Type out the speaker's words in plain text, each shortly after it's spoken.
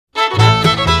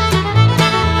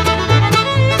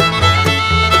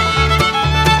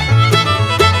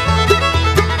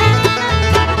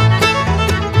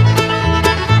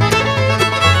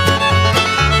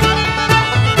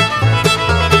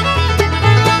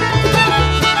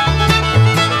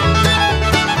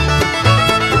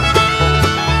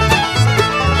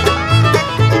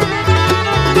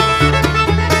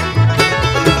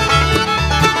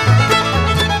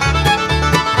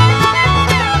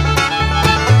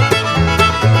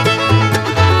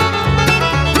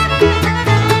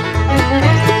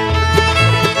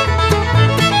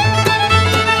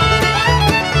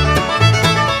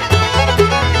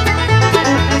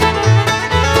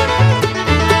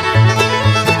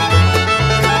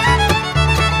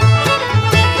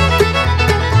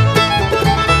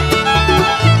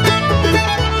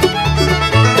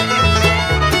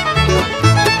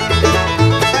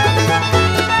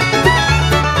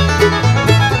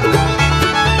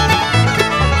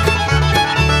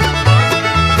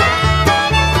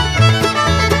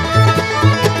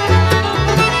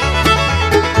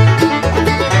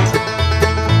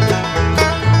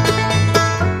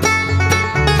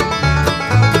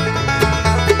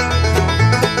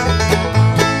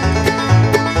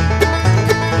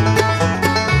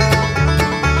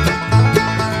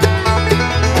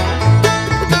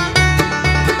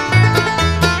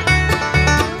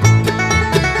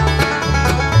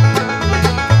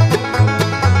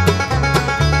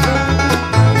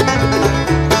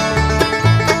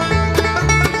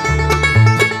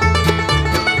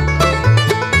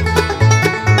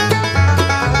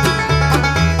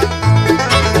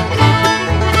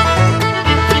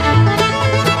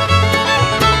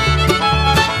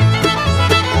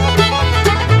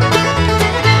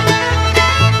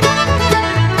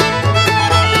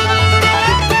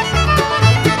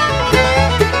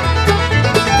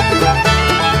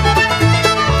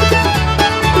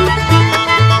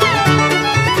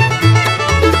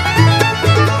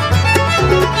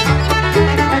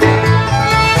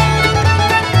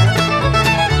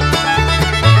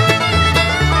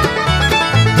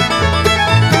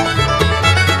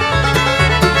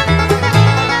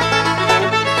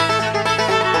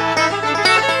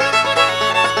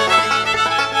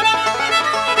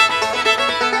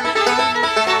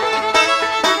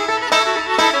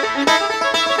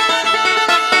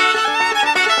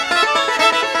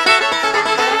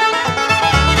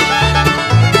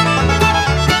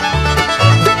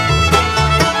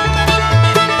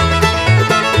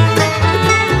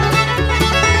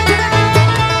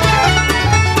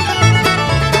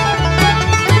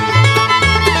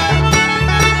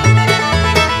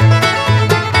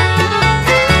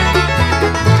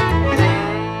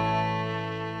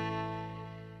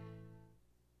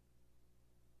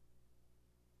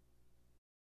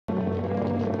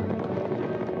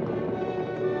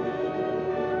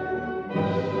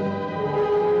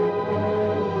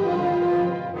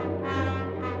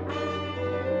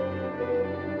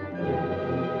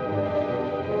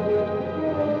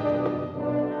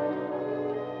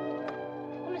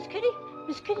Kitty,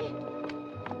 Miss Kitty.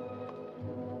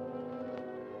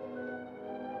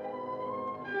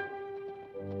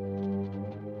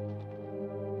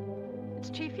 It's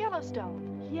Chief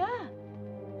Yellowstone. Yeah.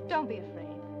 Don't be afraid.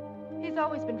 He's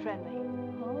always been friendly.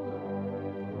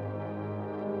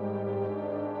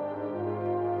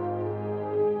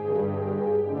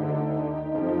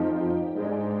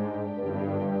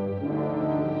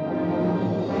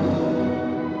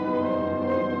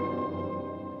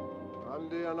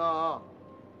 Andiana,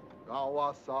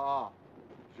 Gawasa,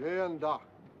 Jenda,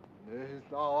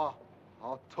 Nehisawa,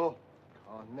 Ato,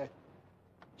 Kane.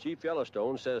 Chief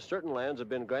Yellowstone says certain lands have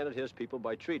been granted his people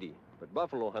by treaty, but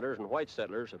buffalo hunters and white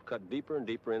settlers have cut deeper and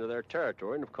deeper into their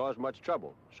territory and have caused much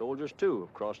trouble. Soldiers, too,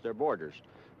 have crossed their borders.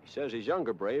 He says his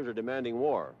younger braves are demanding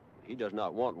war. He does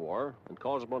not want war and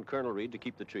calls upon Colonel Reed to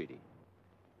keep the treaty.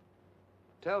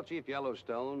 Tell Chief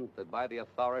Yellowstone that by the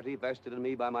authority vested in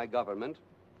me by my government,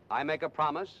 I make a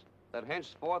promise that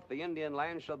henceforth the Indian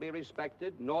land shall be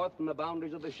respected north from the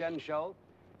boundaries of the Shenshaw,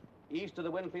 east of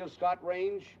the Winfield-Scott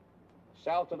Range,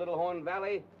 south to Little Horn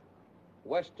Valley,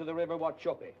 west to the river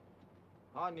Wachupe.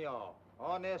 Hanyo,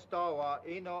 Honestawa,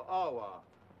 Ino Awa,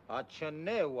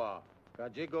 Achenewa,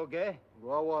 Gajigoge,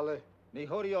 Wawale.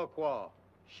 Nihoriokwa,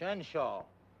 Shenshaw,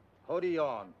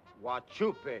 Horion,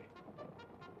 Wachupe.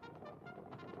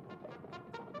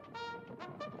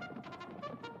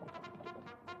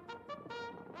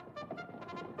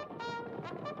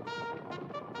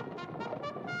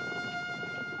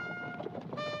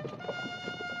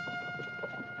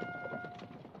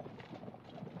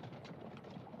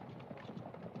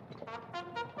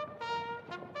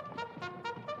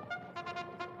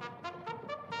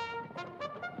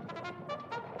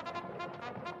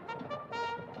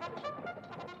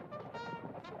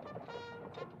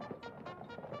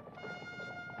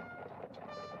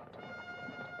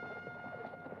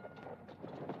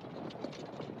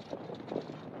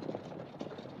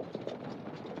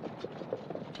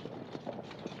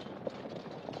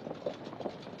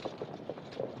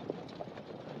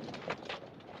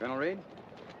 Colonel Reed,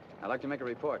 I'd like to make a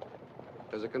report.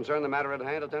 Does it concern the matter at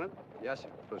hand, Lieutenant? Yes, sir.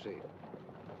 Proceed.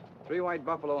 3 white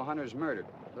buffalo hunters murdered,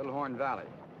 Little Horn Valley.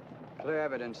 Clear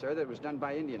evidence, sir, that it was done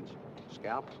by Indians.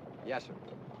 Scalps? Yes, sir.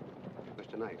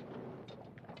 Mr. Knight.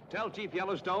 Tell Chief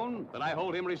Yellowstone that I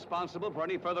hold him responsible for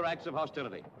any further acts of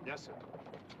hostility. Yes, sir.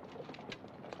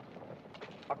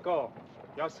 Ako,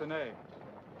 Yasune,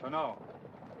 Tono,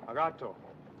 Agato.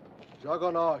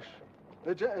 Jagonash,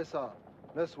 Nijesa,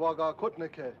 Neswaga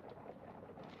Kutnike.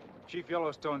 Chief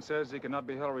Yellowstone says he cannot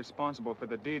be held responsible for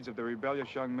the deeds of the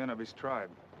rebellious young men of his tribe.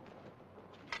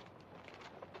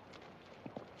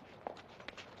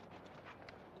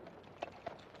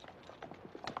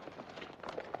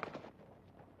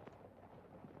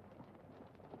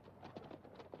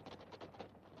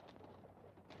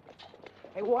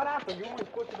 Hey, what happened? You only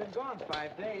supposed to have been gone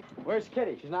 5 days. Where's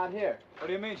Kitty? She's not here. What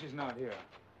do you mean she's not here?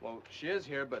 Well, she is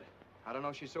here, but I don't know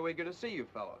if she's so eager to see you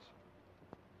fellows.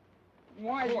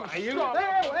 Why are you?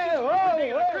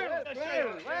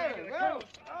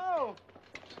 Oh!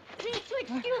 Please to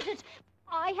excuse it.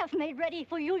 I have made ready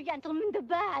for you, gentlemen, the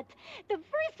bath. The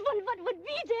first one what would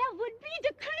be there would be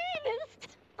the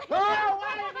cleanest.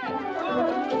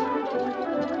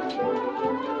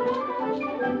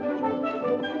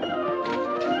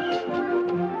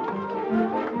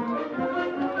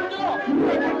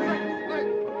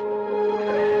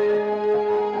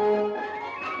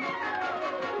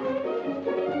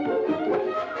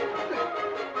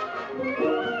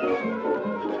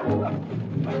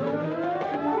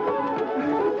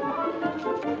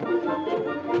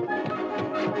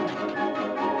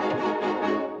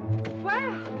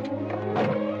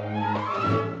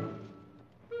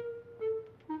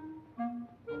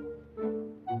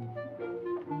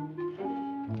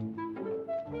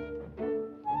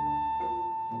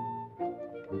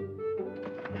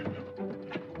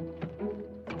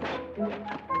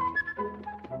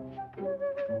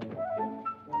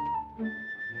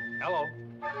 Hello.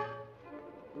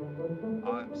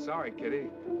 I'm sorry, Kitty.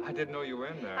 I didn't know you were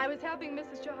in there. I was helping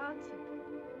Mrs. Johansson.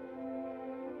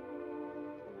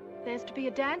 There's to be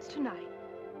a dance tonight.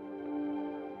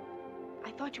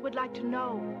 I thought you would like to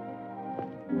know.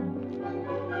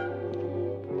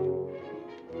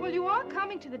 Well, you are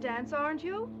coming to the dance, aren't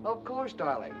you? Of course,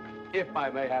 darling. If I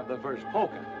may have the first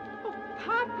polka. Oh,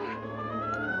 Papa.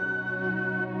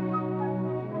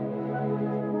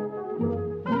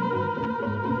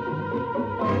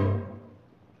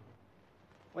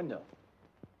 Window.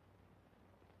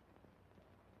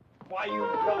 Why, you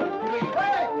fellas, please.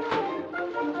 Hey!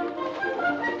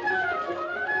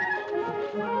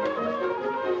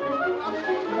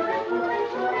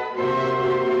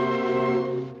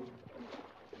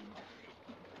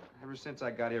 since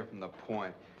I got here from the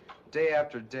point. Day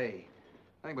after day.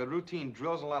 Nothing but routine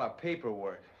drills and a lot of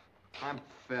paperwork. I'm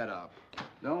fed up.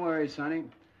 Don't worry, Sonny.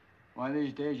 One of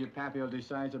these days, your pappy will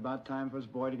decide it's about time for his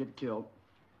boy to get killed.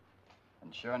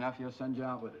 And sure enough, he'll send you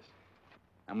out with us.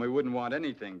 And we wouldn't want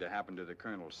anything to happen to the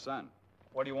colonel's son.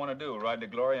 What do you want to do, ride to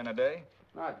glory in a day?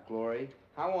 Not glory.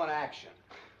 I want action.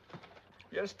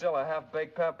 You're still a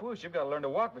half-baked papoose. You've got to learn to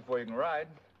walk before you can ride.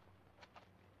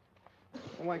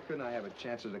 Well, why couldn't I have a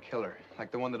chance as a killer,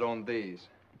 like the one that owned these?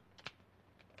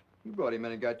 You brought him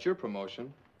in and got your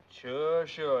promotion. Sure,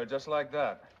 just like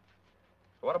that.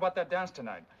 What about that dance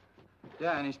tonight?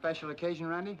 Yeah, any special occasion,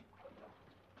 Randy?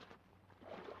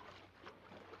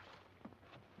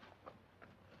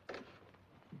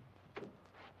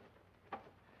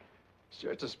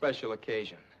 Sure, it's a special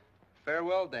occasion.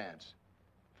 Farewell dance.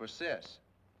 For Sis.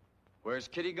 Where's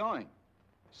Kitty going?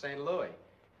 St. Louis.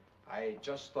 I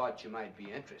just thought you might be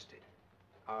interested.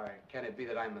 Or can it be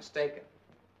that I'm mistaken?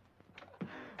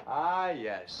 Ah,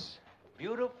 yes.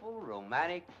 Beautiful,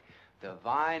 romantic,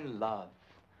 divine love.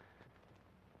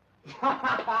 All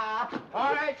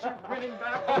right, you grinning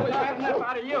back. Always had enough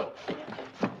out of you.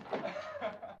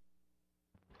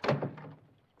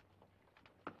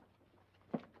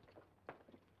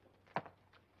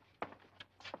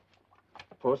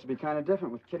 Supposed to be kind of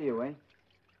different with Kitty away.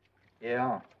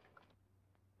 Yeah.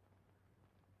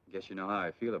 Guess you know how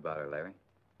I feel about her, Larry.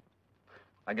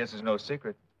 I guess it's no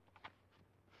secret.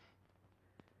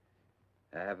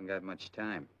 I haven't got much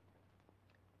time.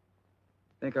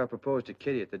 Think I'll propose to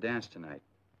Kitty at the dance tonight.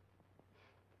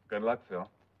 Good luck, Phil.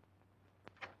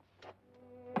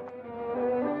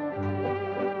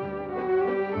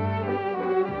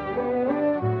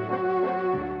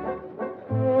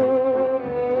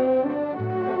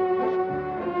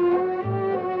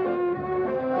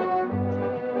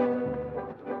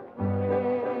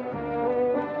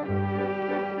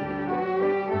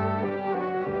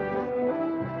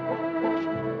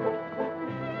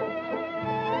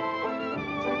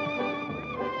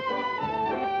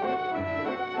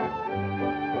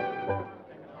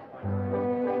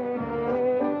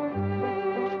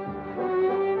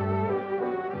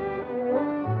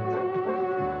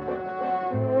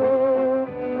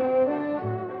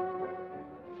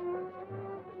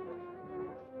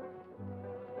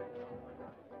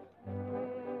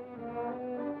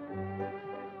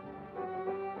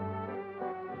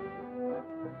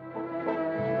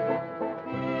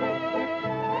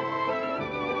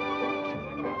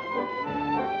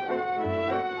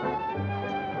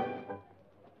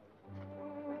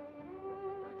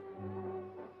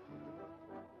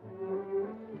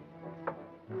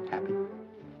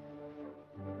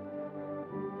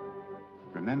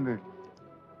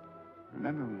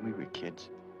 Remember when we were kids?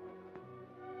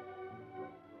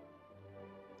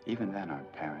 Even then, our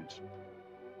parents,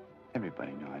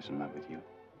 everybody knew I was in love with you.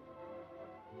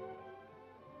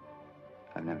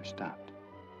 I've never stopped.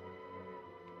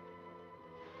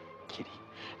 Kitty.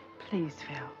 Please,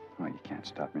 Phil. Oh, you can't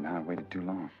stop me now. I waited too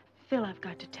long. Phil, I've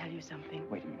got to tell you something.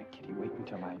 Wait a minute, Kitty. Wait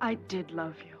until I did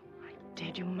love you. I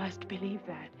did. You must believe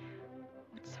that.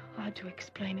 It's hard to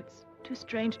explain. It's too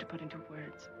strange to put into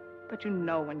words. But you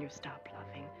know when you stop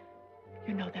loving.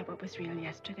 You know that what was real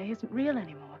yesterday isn't real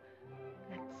anymore.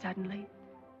 That suddenly,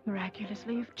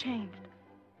 miraculously, you've changed.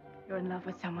 You're in love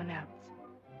with someone else.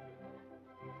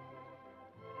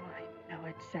 Oh, I know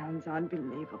it sounds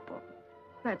unbelievable.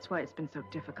 That's why it's been so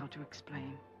difficult to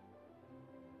explain.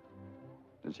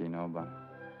 Does he know about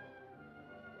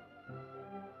it?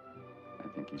 I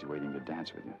think he's waiting to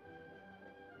dance with you.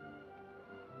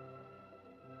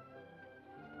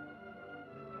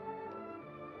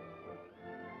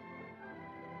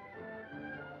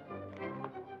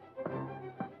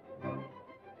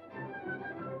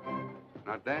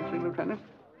 Not dancing, Lieutenant?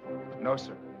 No,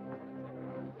 sir.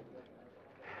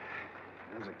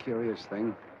 That's a curious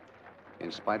thing.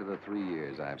 In spite of the 3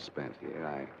 years I've spent here,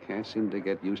 I can't seem to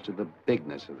get used to the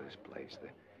bigness of this place,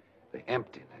 the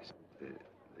emptiness, the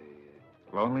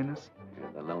Loneliness? Yeah,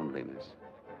 the loneliness.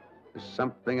 There's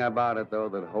something about it, though,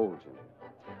 that holds you.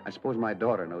 I suppose my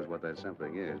daughter knows what that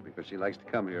something is, because she likes to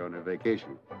come here on her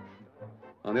vacation.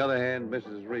 On the other hand,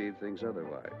 Mrs. Reed thinks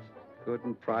otherwise.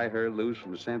 Couldn't pry her loose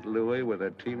from St. Louis with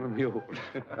a team of mules.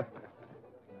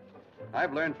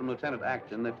 I've learned from Lieutenant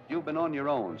Acton that you've been on your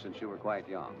own since you were quite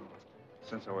young.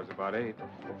 Since I was about 8.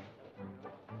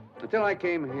 Until I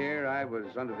came here, I was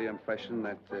under the impression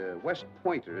that West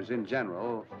Pointers, in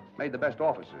general, made the best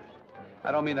officers.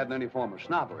 I don't mean that in any form of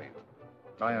snobbery.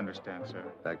 I understand, sir.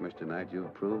 In fact, Mr. Knight,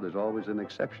 you've proved there's always an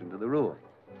exception to the rule.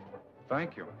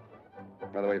 Thank you.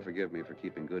 By the way, forgive me for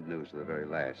keeping good news to the very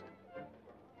last.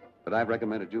 But I've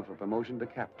recommended you for promotion to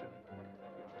captain.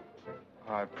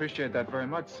 I appreciate that very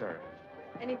much, sir.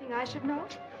 Anything I should know?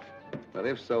 Well,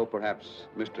 if so, perhaps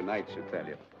Mr. Knight should tell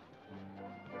you.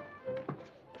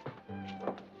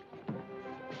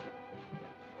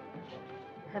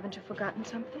 Haven't you forgotten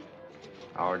something?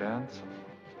 Our dance?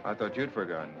 I thought you'd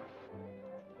forgotten.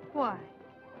 Why?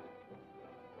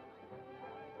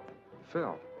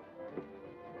 Phil.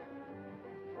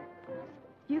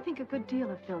 You think a good deal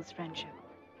of Phil's friendship,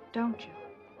 don't you?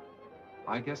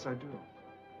 I guess I do.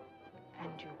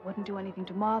 And you wouldn't do anything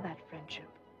to mar that friendship,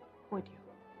 would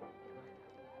you?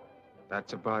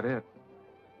 That's about it.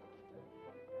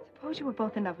 Suppose you were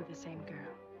both in love with the same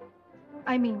girl.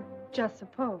 I mean, just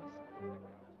suppose.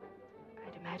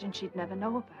 I'd imagine she'd never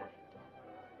know about it.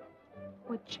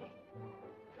 Would she?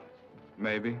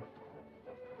 Maybe.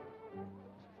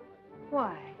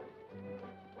 Why?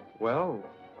 Well,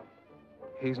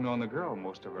 he's known the girl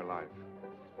most of her life.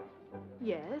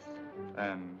 Yes.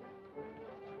 And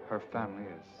her family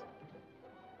is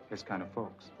his kind of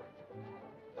folks.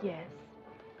 Yes.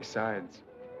 Besides,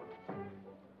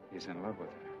 he's in love with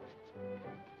her.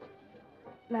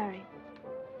 Larry,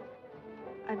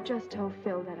 I've just told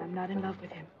Phil that I'm not in love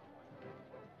with him.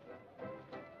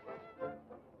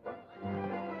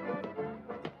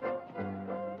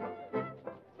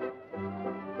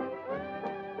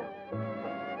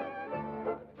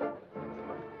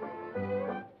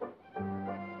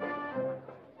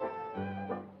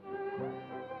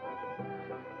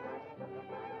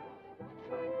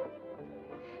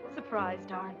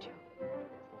 Surprised, aren't you?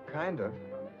 Kind of.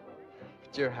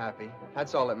 But you're happy.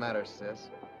 That's all that matters, sis.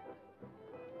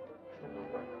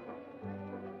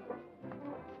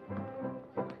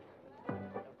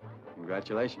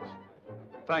 Congratulations.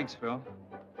 Thanks, Phil.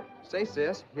 Say,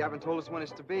 sis, you haven't told us when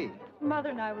it's to be. Mother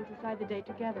and I will decide the date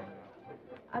together.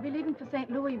 I'll be leaving for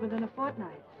St. Louis within a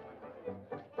fortnight.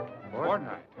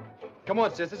 Fortnight. Come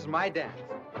on, sis, this is my dance.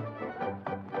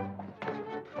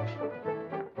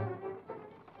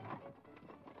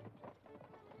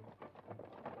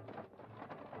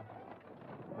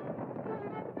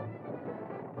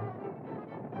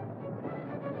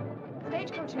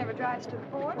 Stagecoach never drives to the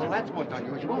fort. Well, that's most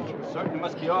unusual. It certainly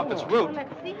must be off its route. Well,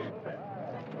 let's see.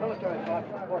 Military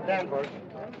thought Fort Danvers.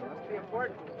 Must be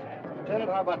important.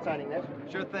 Lieutenant, how about signing this?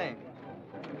 Sure thing.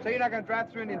 So you're not going to drive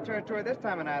through Indian territory this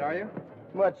time of night, are you?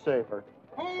 Much safer.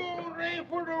 Hooray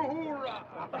for the hoorah!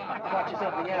 Got you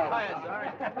something else. Hiya,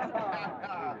 Sergeant.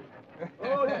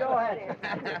 Oh, go ahead.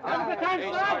 Yeah, I'll tell you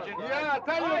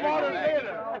about it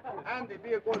later. Andy,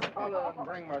 be a good fellow and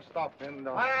bring my stuff in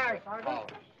the... Aye,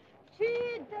 Sergeant. 2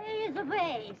 days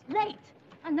away, late,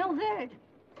 and no word.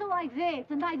 So I wait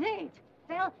and I wait.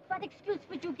 Well, what excuse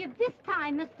would you give this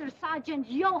time, Mr. Sergeant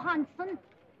Johansson?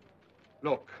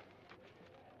 Look,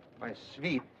 my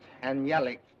sweet,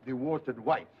 angelic, devoted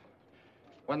wife.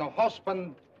 When a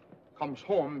husband comes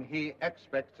home, he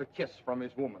expects a kiss from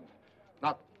his woman,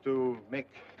 not to make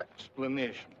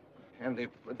explanation. And they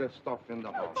put the stuff in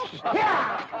the house.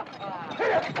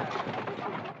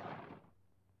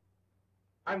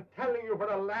 I'm telling you for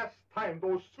the last time,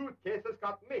 those suitcases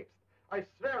got mixed. I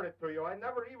swear it to you, I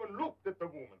never even looked at the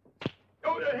woman.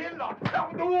 Oh, Hilda!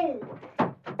 No!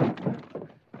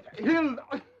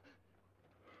 Hilda!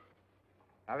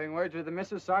 Having words with the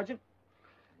missus, Sergeant?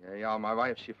 Yeah, my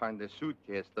wife, she found a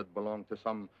suitcase that belonged to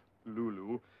some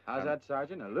Lulu. How's that,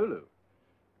 Sergeant? A Lulu?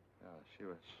 Yeah, she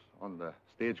was on the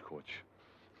stagecoach.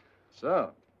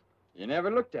 So, you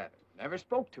never looked at her, never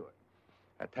spoke to her.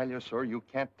 I tell you, sir, you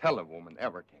can't tell a woman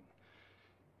everything.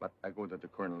 But I go to the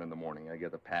colonel in the morning, I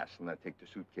get a pass, and I take the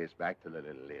suitcase back to the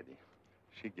little lady.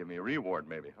 She'd give me a reward,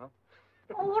 maybe, huh?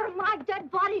 Over my dead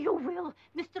body you will.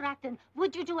 Mr. Acton,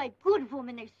 would you do a good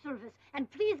woman a service? And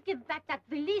please give back that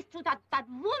valise to that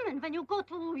woman when you go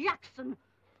to Jackson.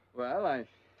 Well, I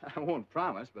won't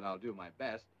promise, but I'll do my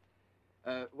best.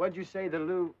 What'd you say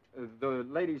the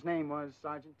lady's name was,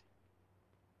 Sergeant?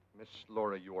 Miss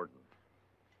Laura Jordan.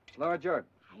 Laura Jordan.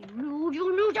 I knew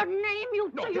you knew your name. You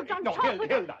don't talk with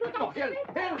Hilda. you don't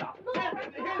Hilda.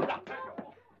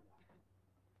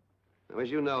 Now, as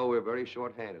you know, we're very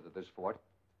short-handed at this fort.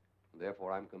 And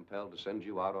therefore, I'm compelled to send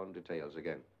you out on details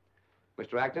again.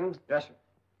 Mr. Acton? Yes, sir.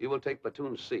 You will take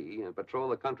Platoon C and patrol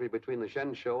the country between the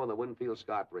Shenshou and the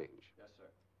Winfield-Scott Range. Yes, sir.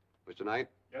 Mr. Knight?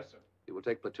 Yes, sir. You will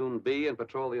take Platoon B and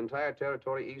patrol the entire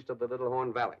territory east of the Little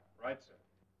Horn Valley. Right, sir.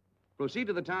 Proceed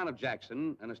to the town of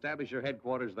Jackson and establish your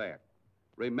headquarters there.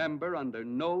 Remember, under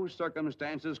no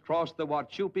circumstances cross the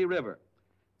Wachupi River.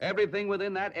 Everything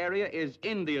within that area is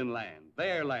Indian land,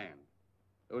 their land.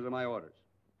 Those are my orders.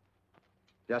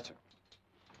 Yes, sir.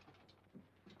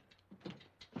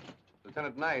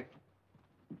 Lieutenant Knight,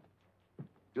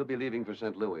 You'll be leaving for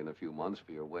St. Louis in a few months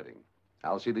for your wedding.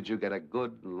 I'll see that you get a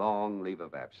good, long leave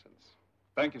of absence.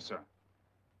 Thank you, sir.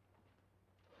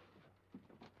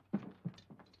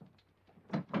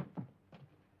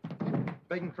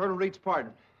 Begging Colonel Reed's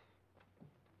pardon.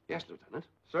 Yes, Lieutenant.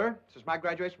 Sir, since my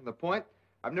graduation from the Point,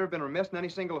 I've never been remiss in any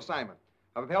single assignment.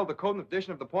 I've upheld the code and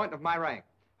tradition of the Point and of my rank.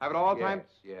 I've at all times...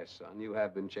 Yes, son. You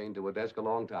have been chained to a desk a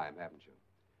long time, haven't you?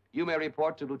 You may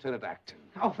report to Lieutenant Acton.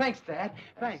 Oh, thanks, Dad.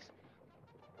 Thanks.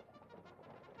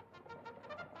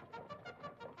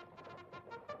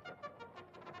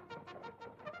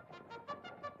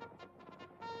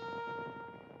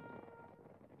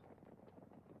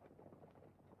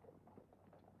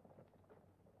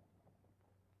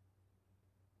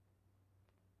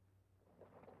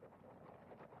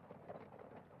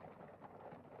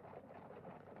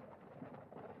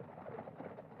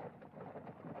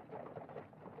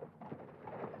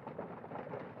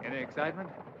 Any excitement?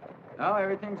 No,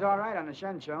 everything's all right on the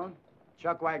Shenshone.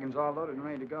 Chuck wagon's all loaded and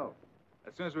ready to go.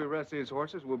 As soon as we rest these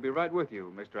horses, we'll be right with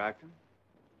you, Mr. Acton.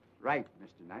 Right,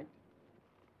 Mr. Knight.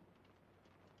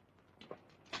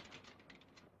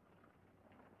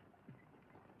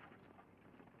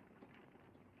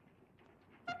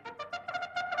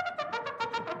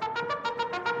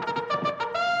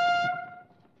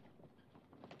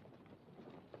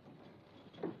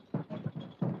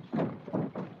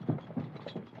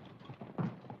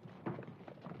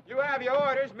 You have your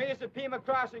orders. Meet us at Pima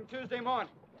Crossing Tuesday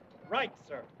morning. Right,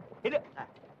 sir. Hit it.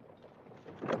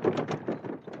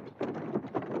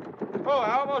 Oh,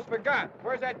 I almost forgot.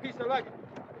 Where's that piece of luggage?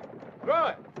 Throw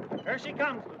it. Here she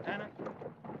comes, Lieutenant.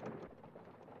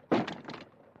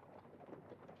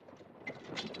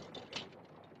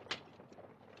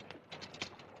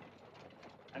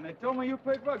 And they told me you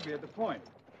played rugby at the Point.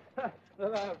 A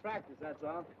little out of practice, that's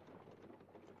all.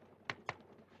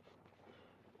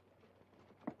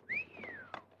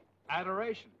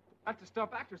 Adoration. That's the stuff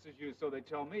actresses use, so they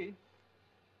tell me.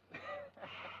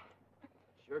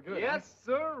 Sure good. Yes,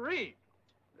 sirree.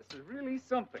 This is really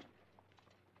something.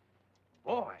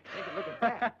 Boy, take a look at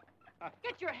that.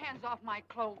 Get your hands off my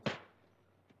clothes.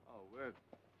 Oh, we're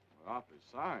awfully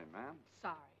sorry, ma'am.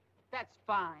 Sorry. That's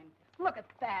fine. Look at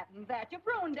that and that. You've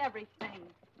ruined everything.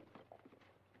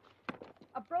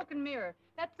 A broken mirror.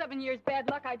 That's 7 years bad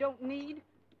luck I don't need.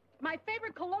 My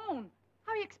favorite cologne.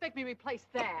 How do you expect me to replace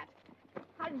that?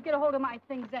 How did you get a hold of my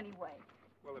things anyway?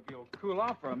 Well, if you'll cool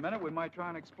off for a minute, we might try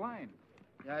and explain.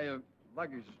 Yeah, your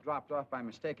luggage was dropped off by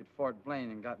mistake at Fort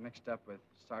Blaine and got mixed up with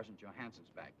Sergeant Johansson's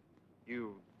bag.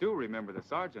 You do remember the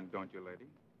sergeant, don't you, lady?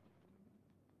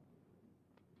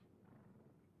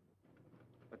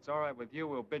 If it's all right with you,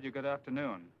 we'll bid you good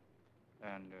afternoon.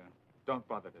 And don't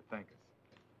bother to thank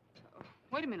us. Oh,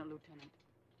 wait a minute, Lieutenant.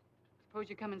 Suppose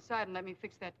you come inside and let me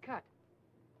fix that cut.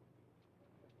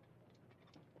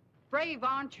 Brave,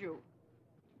 aren't you?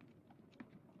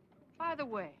 By the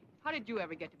way, how did you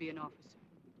ever get to be an officer?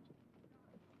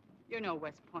 You're no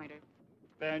West Pointer.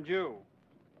 And you.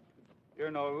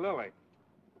 You're no Lily.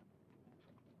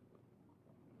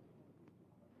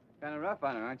 Kind of rough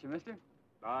on her, aren't you, mister?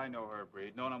 I know her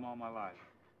breed. Known them all my life.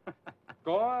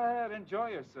 Go ahead, enjoy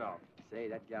yourself. Say,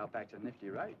 that gal packs a nifty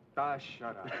right. Ah,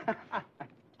 shut up.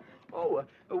 Oh,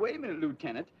 wait a minute,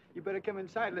 Lieutenant. You better come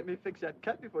inside and let me fix that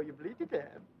cut before you bleed to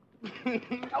death.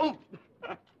 Oh!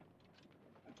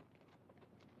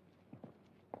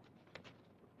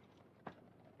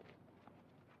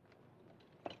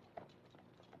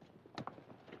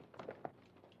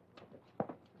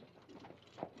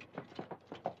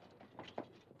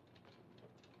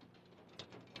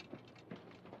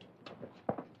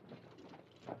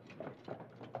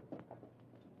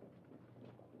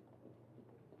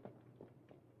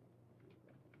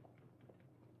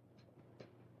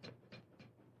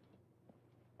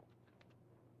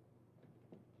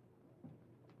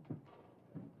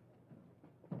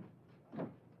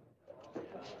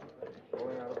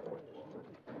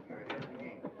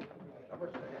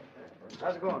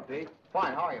 How's it going, Pete?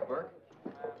 Fine. How are you, Bert?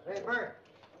 Hey, Bert.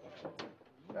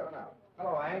 7 out.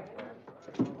 Hello, Hank.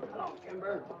 Hello,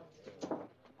 Kimber.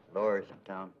 Laura's in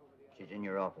town. She's in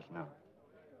your office now.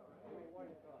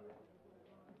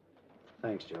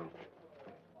 Thanks, Joe.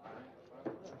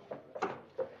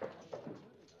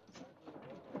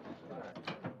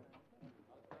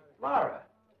 Laura,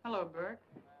 Hello, Burke.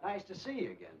 nice to see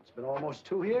you again. It's been almost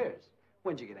 2 years.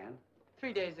 When'd you get in?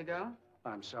 3 days ago.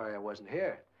 I'm sorry I wasn't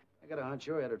here. I got a hunch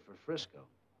you're headed for Frisco.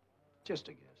 Just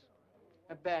a guess.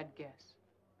 A bad guess.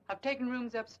 I've taken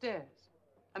rooms upstairs.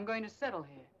 I'm going to settle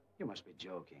here. You must be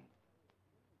joking.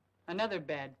 Another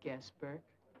bad guess, Burke.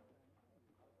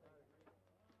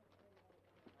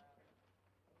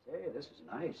 Say, this this is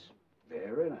nice.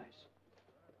 Very nice.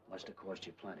 Must have cost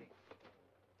you plenty.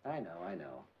 I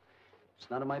know. It's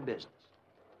none of my business.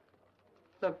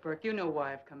 Look, Burke, you know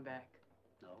why I've come back.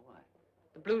 No, why?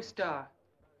 The Blue Star.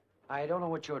 I don't know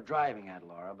what you're driving at,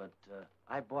 Laura, but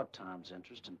I bought Tom's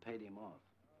interest and paid him off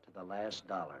to the last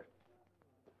dollar.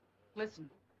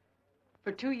 Listen,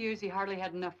 for 2 years, he hardly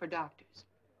had enough for doctors.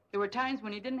 There were times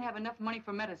when he didn't have enough money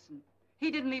for medicine.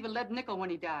 He didn't leave a lead nickel when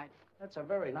he died. That's a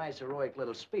very nice, heroic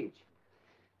little speech.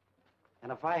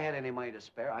 And if I had any money to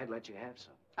spare, I'd let you have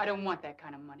some. I don't want that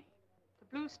kind of money.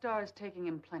 The Blue Star is taking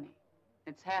him plenty.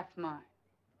 It's half mine.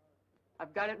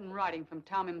 I've got it in writing from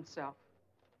Tom himself.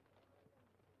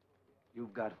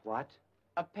 You've got what?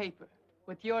 A paper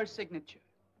with your signature.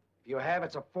 If you have,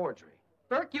 it's a forgery.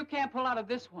 Burke, you can't pull out of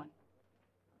this one.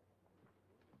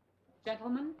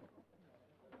 Gentlemen,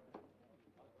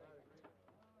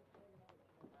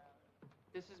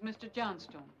 this is Mr.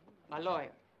 Johnstone, my lawyer.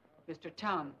 Mr.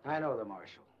 Tom. I know the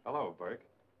marshal. Hello, Burke.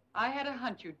 I had a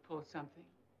hunch you'd pull something.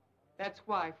 That's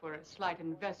why, for a slight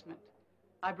investment,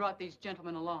 I brought these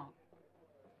gentlemen along.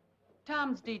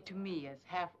 Tom's deed to me as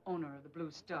half owner of the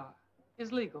Blue Star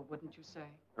is legal, wouldn't you say?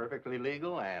 Perfectly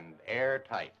legal and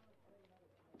airtight.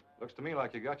 Looks to me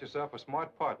like you got yourself a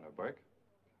smart partner, Burke.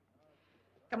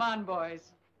 Come on,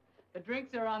 boys. The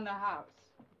drinks are on the house.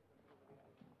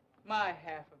 My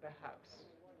half of the house.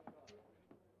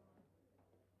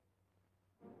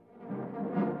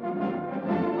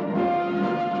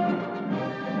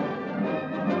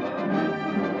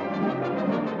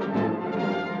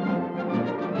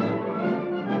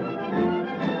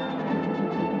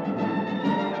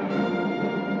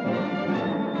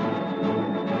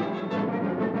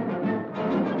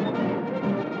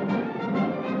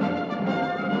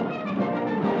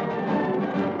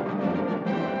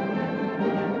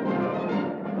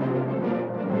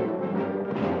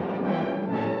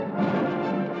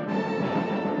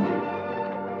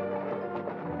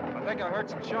 I heard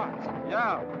some shots.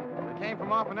 Yeah, they came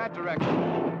from off in that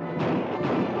direction.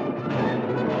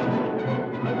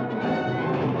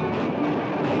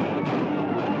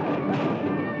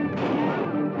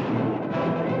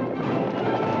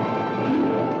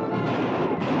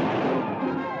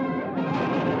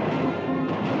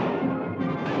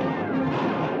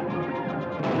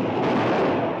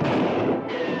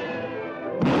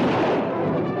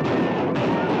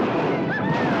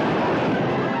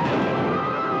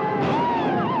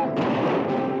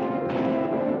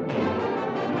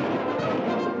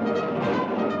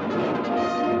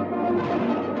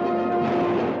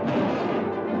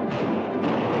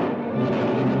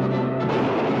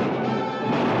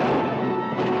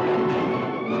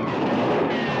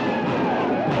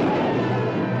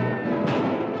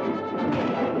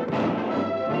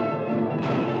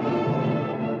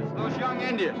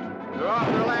 They're off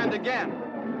their land again.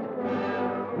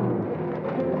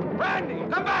 Randy,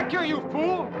 come back here, you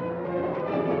fool!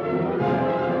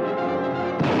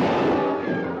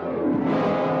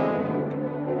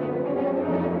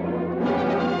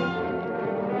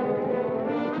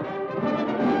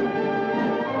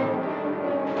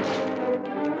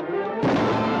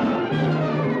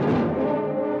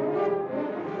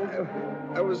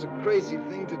 That was a crazy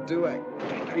thing to do.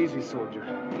 Easy, soldier.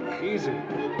 Easy.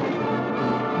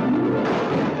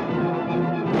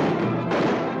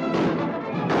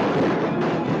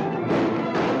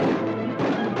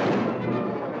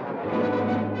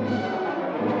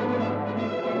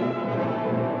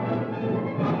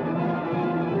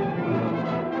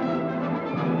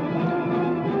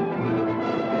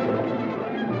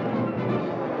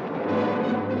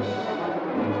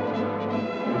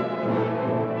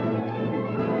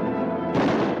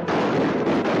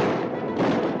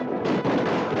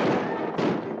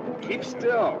 Keep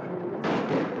still.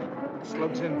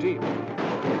 Slugs in deep.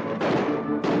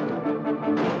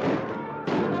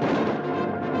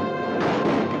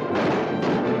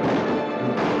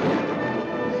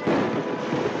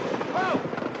 Halt!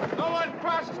 No one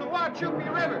crosses the Wachupee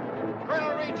River.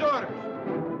 Colonel Reed's orders.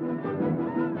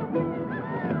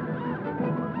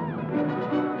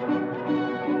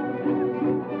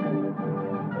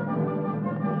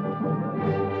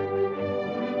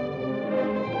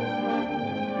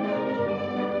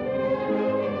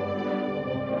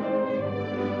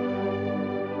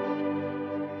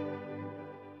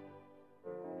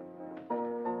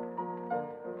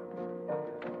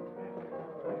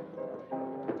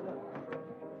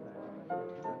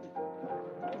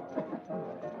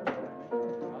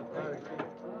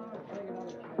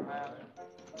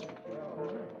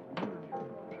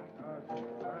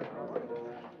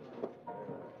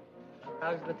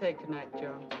 How's the take tonight,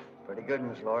 Joe? Pretty good,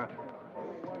 Miss Laura.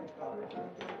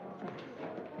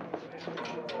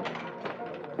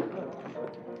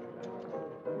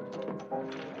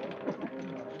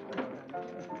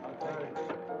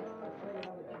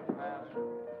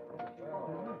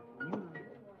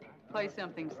 Play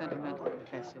something sentimental,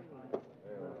 Professor.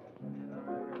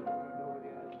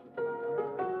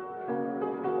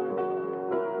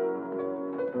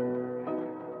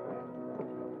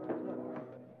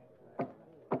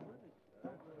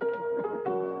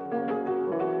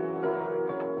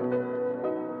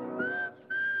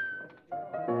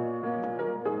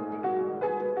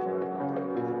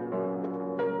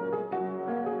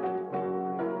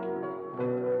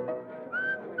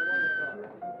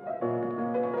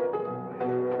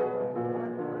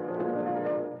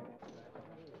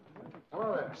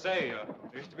 Say,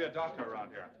 there used to be a doctor around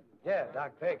here. Yeah,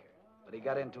 Doc Baker. But he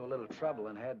got into a little trouble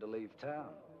and had to leave town.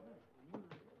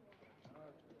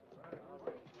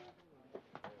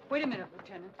 Wait a minute,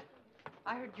 Lieutenant.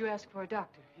 I heard you ask for a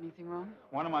doctor. Anything wrong?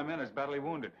 One of my men is badly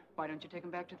wounded. Why don't you take him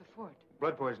back to the fort?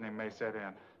 Blood poisoning may set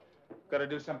in. Got to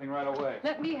do something right away.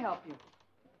 Let me help you.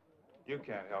 You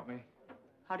can't help me.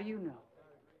 How do you know?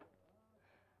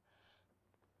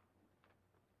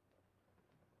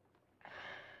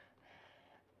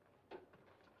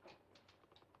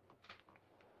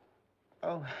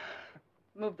 Oh.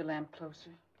 Move the lamp closer.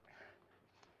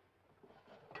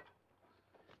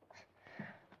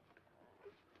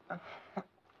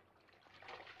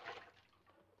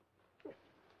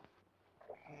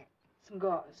 Some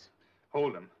gauze.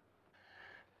 Hold him.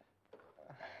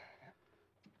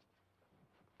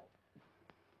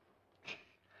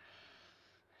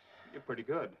 You're pretty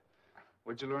good.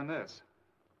 Where'd you learn this?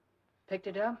 Picked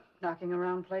it up, knocking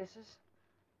around places.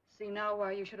 See now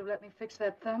why you should have let me fix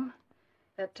that thumb?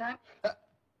 That time...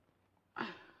 We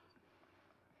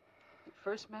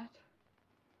first met?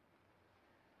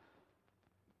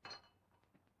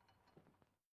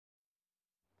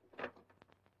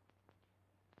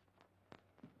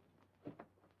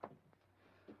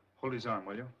 Hold his arm,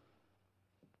 will you?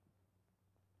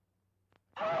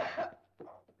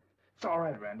 It's all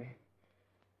right, Randy.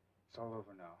 It's all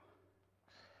over now.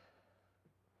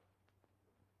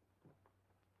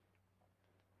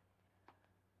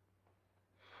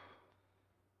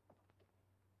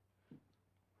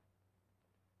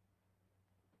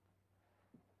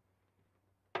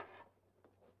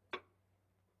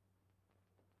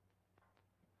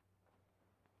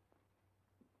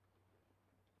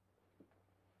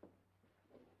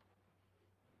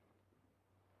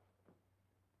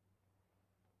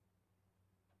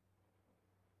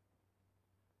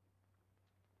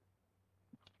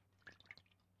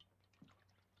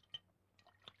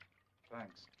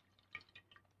 Thanks.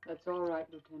 That's all right,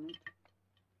 Lieutenant.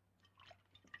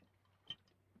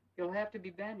 You'll have to be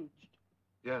bandaged.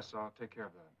 Yes, I'll take care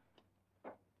of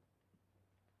that.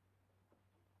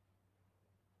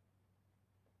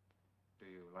 Do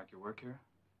you like your work here?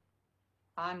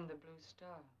 I'm the Blue Star.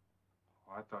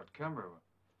 Oh, I thought Kimber was...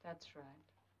 That's right.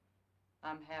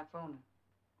 I'm half owner.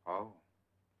 Oh,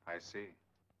 I see.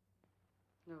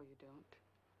 No, you don't.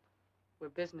 We're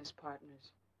business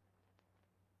partners.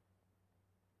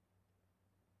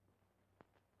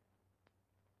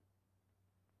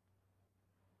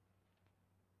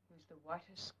 He's the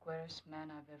whitest, squarest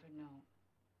man I've ever known.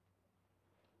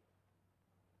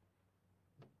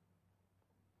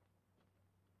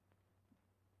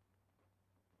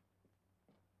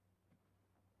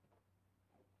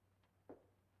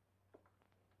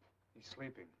 He's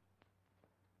sleeping.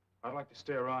 I'd like to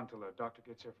stay around till the doctor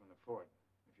gets here from the fort,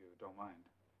 if you don't mind.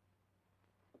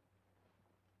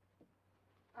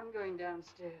 I'm going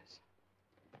downstairs.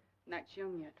 Night's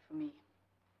young yet for me.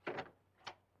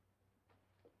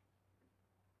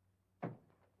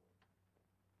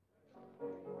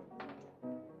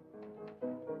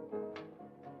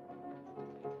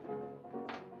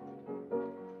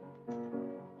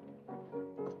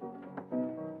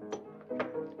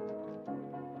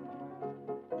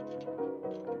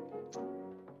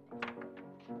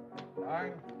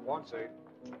 Want, say?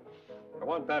 I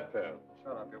want that pair.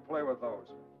 Shut up. You play with those.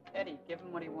 Eddie, give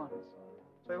him what he wants.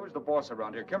 Say, who's the boss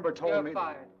around here? Kimber told You're me...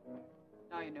 fired.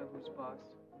 Now you know who's boss.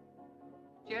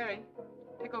 Jerry,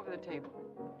 take over the table.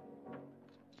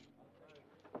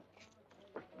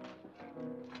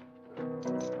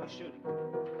 Who's shooting?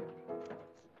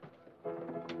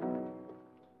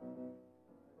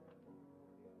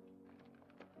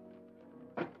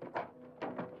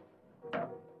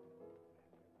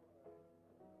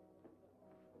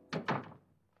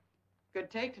 Good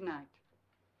take tonight.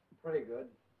 Pretty good.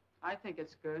 I think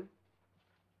it's good.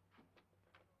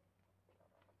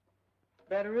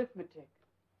 Bad arithmetic.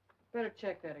 Better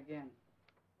check that again.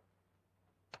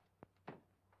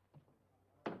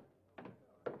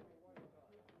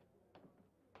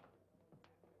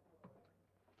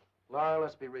 Laura,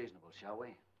 let's be reasonable, shall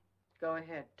we? Go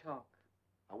ahead, talk.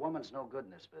 A woman's no good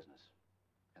in this business.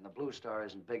 And the Blue Star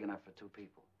isn't big enough for two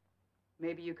people.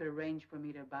 Maybe you could arrange for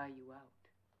me to buy you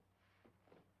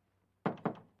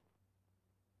out.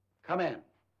 Come in.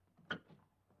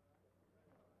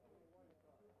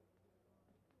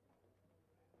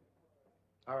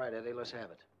 All right, Eddie, let's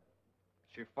have it.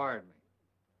 She fired me.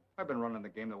 I've been running the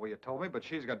game the way you told me, but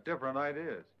she's got different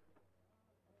ideas.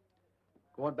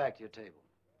 Go on back to your table.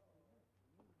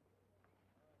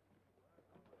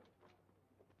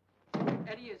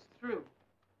 Eddie is through.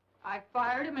 I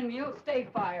fired him, and he'll stay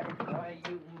fired. Why,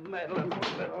 you meddling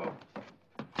little...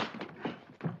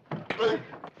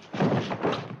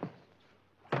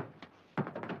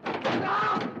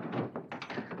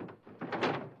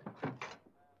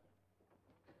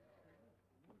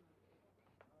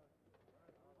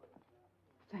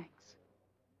 Thanks.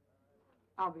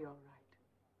 I'll be all right.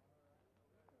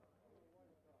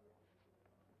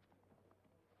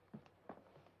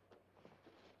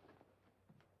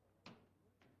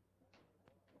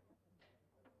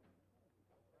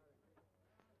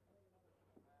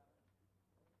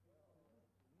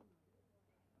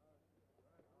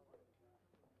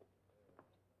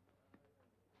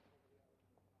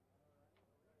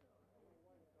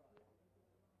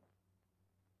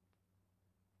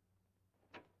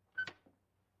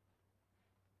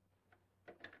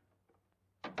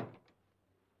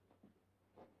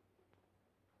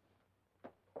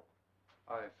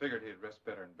 I figured he'd rest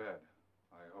better in bed.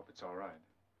 I hope it's all right.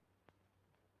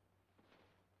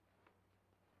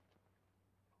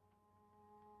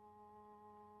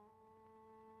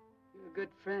 You're a good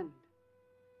friend.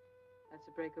 That's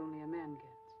a break only a man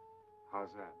gets.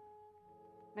 How's that?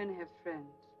 Men have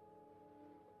friends.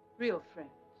 Real friends.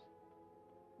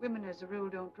 Women, as a rule,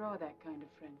 don't draw that kind of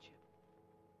friendship.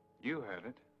 You had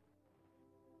it.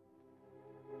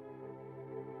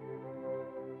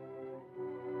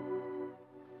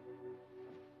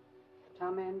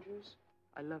 Tom Andrews,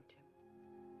 I loved him.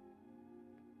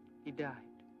 He died.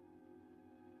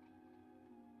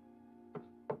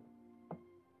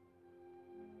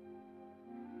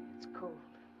 It's cold.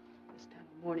 This time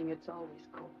of morning, it's always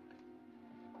cold.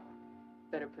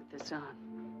 Better put this on.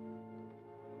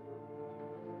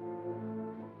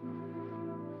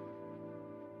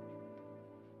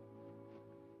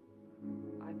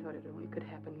 I thought it only could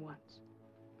happen once.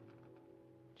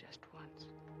 Just once.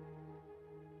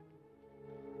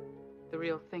 The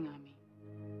real thing, I mean.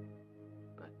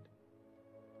 But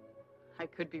I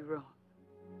could be wrong.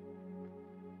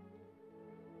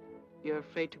 You're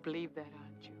afraid to believe that,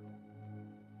 aren't you?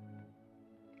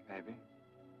 Maybe.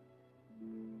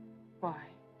 Why?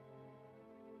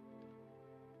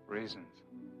 Reasons.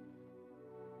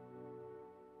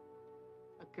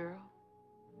 A girl?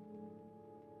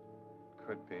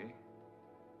 Could be.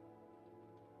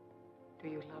 Do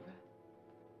you love her?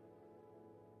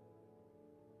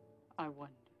 I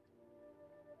wonder.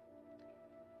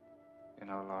 You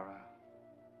know, Laura,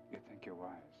 you think you're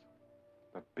wise.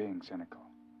 But being cynical,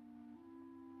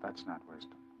 that's not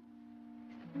wisdom.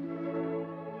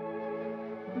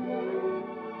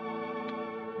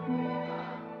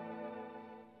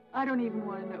 I don't even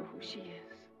want to know who she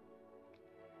is.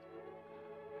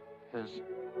 His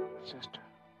sister.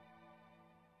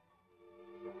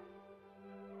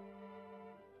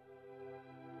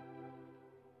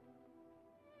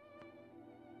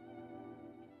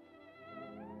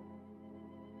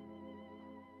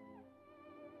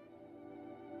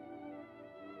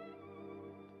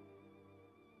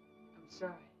 I'm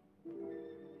sorry.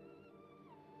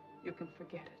 You can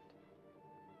forget it.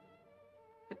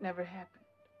 It never happened.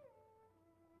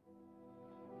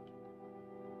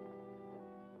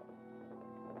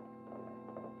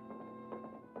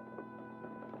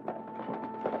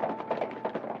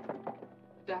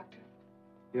 Doctor?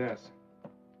 Yes.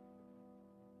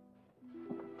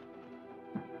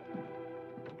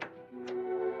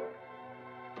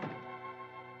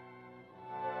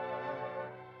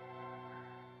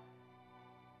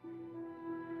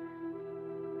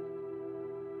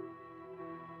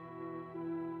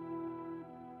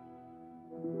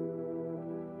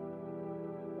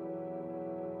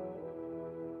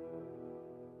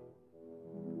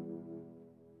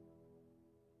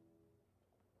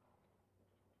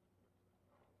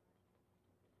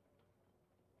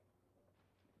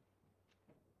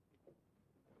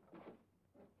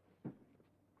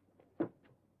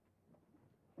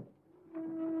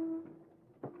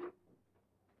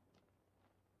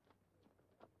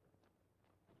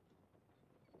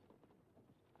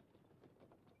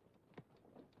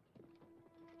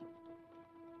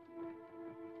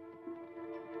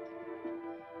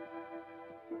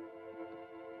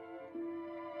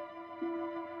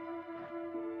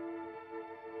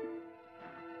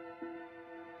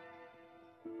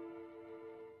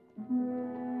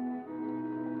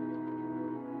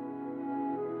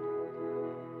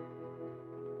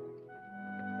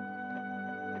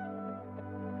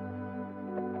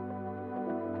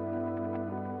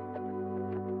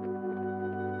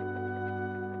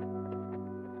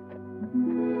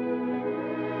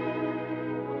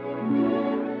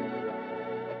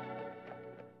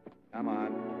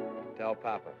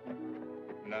 Papa?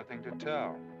 Nothing to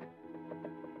tell.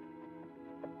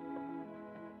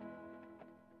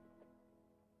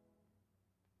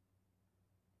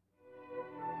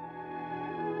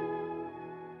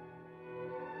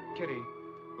 Kitty,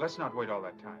 let's not wait all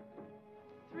that time.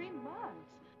 3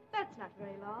 months? That's not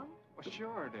very long. Well,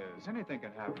 sure it is. Anything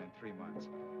can happen in 3 months.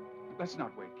 Let's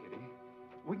not wait, Kitty.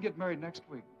 We can get married next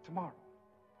week, tomorrow.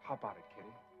 How about it,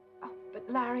 Kitty? Oh, but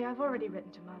Larry, I've already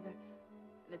written to Mother.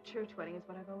 And a church wedding is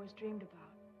what I've always dreamed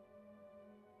about.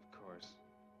 Of course.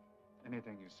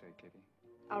 Anything you say, Kitty.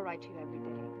 I'll write to you every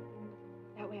day.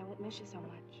 That way I won't miss you so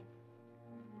much.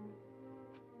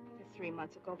 The 3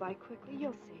 months will go by quickly,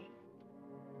 you'll see.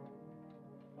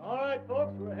 All right,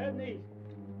 folks, we're heading east.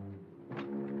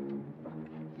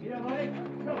 Yeah, Mike,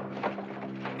 go.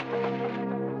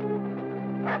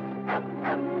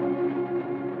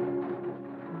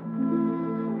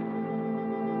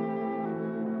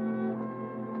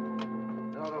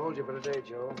 That'll hold you for the day,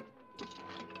 Joe.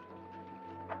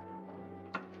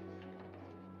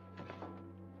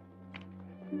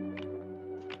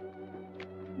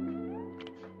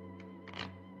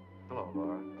 Hello,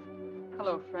 Laura.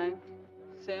 Hello, Frank.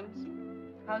 Sims,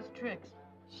 how's Trix?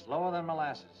 Slower than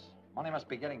molasses. Money must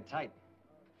be getting tight.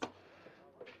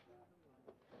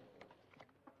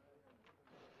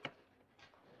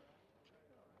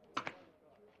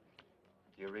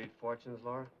 Do you read fortunes,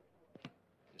 Laura? You're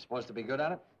supposed to be good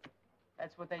at it?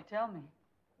 That's what they tell me.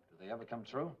 Do they ever come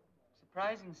true?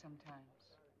 Surprising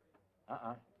sometimes.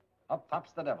 Uh-uh. Up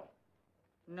pops the devil.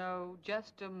 No,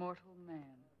 just a mortal man.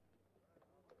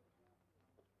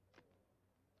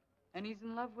 And he's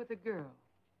in love with a girl.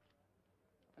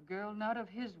 A girl not of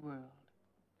his world.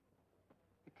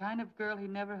 The kind of girl he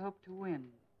never hoped to win.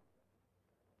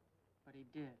 But he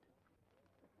did.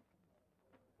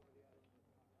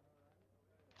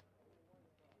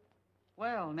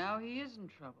 Well, now he is in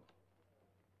trouble.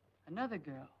 Another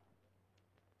girl.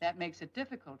 That makes it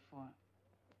difficult for him.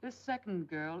 This second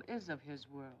girl is of his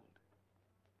world.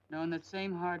 Known the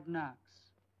same hard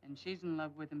knocks. And she's in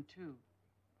love with him, too.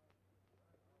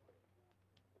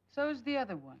 So's the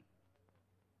other one.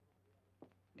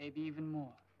 Maybe even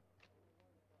more.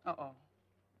 Uh-oh.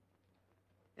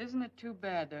 Isn't it too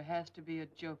bad there has to be a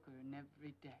joker in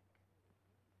every deck?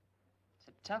 It's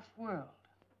a tough world.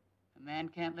 A man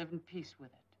can't live in peace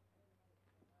with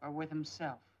it. Or with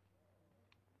himself.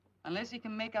 Unless he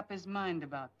can make up his mind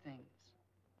about things.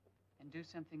 And do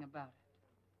something about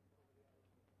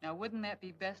it. Now, wouldn't that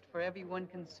be best for everyone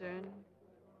concerned?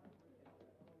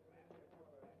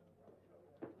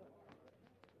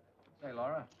 Say,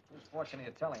 Laura, whose fortune are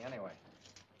you telling anyway?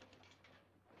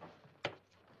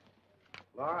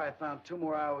 Laura, I found 2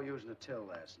 more IOUs in the till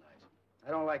last night.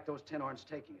 I don't like those tin horns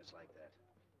taking us like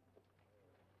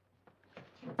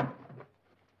that.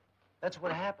 That's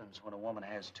what happens when a woman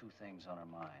has 2 things on her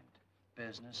mind.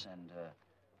 Business and,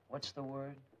 what's the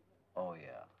word? Oh,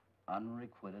 yeah,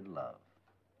 unrequited love.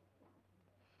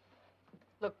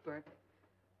 Look, Bert,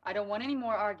 I don't want any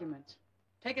more arguments.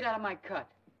 Take it out of my cut.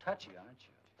 Touchy, aren't you?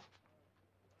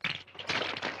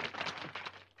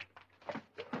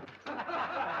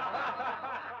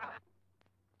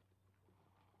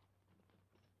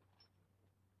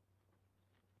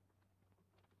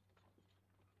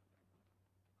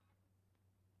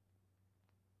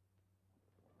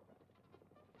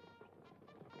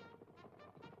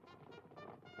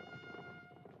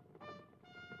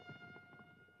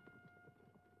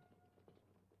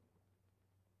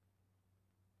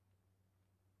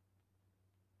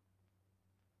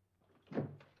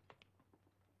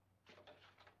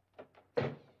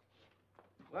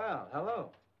 Well,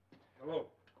 hello. Hello.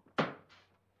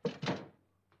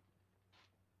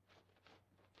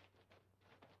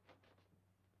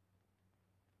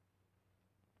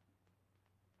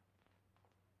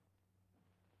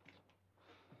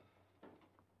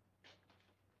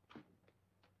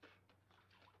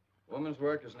 Woman's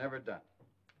work is never done.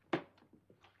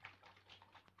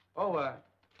 Oh,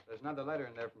 there's another letter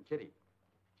in there from Kitty.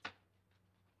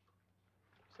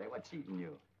 Say, what's eating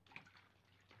you?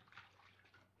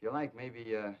 If you like, maybe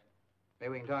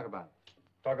we can talk about it.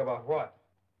 Talk about what?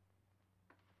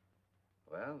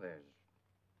 Well, there's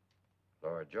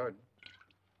Laura Jordan.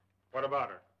 What about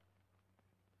her?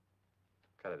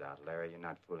 Cut it out, Larry. You're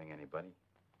not fooling anybody.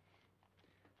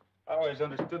 I always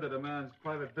understood that a man's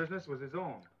private business was his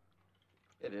own.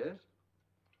 It is?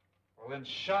 Well, then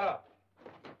shut up.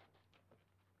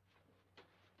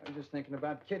 I was just thinking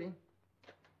about Kitty.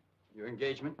 Your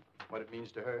engagement, what it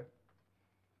means to her.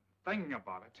 Thinking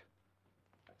about it.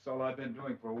 That's all I've been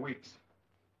doing for weeks.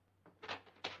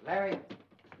 Larry,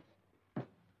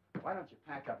 why don't you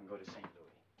pack up and go to St.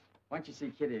 Louis? Once you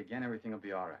see Kitty again, everything will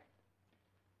be all right.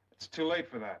 It's too late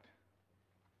for that.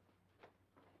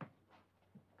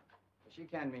 She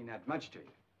can't mean that much to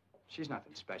you. She's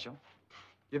nothing special.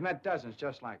 You've met dozens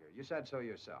just like her. You said so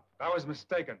yourself. I was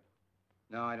mistaken.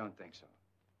 No, I don't think so.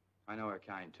 I know her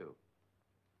kind, too.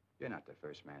 You're not the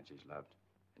first man she's loved,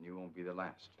 and you won't be the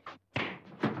last.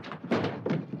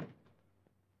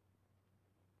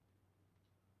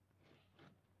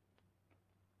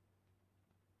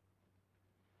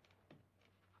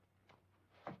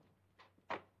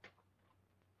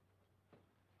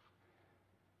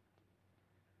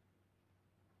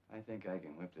 I think I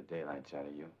can whip the daylights out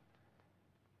of you.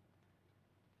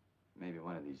 Maybe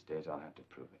one of these days I'll have to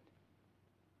prove it.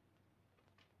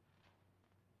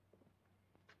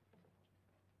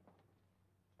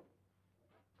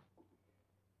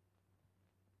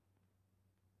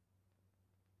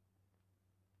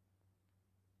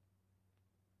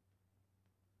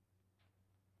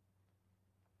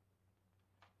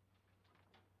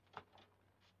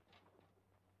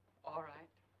 All right.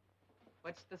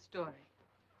 What's the story?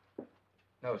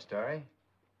 No story.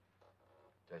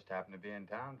 Just happened to be in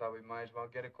town. Thought we might as well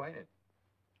get acquainted.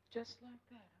 Just like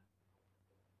that,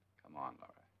 huh? Come on,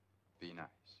 Laura. Be nice.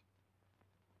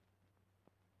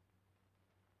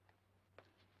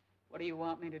 What do you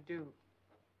want me to do?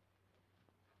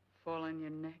 Fall on your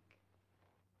neck?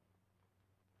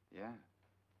 Yeah.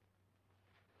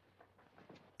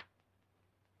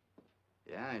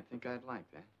 Yeah, I think I'd like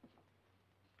that.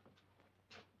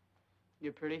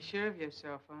 You're pretty sure of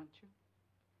yourself, aren't you?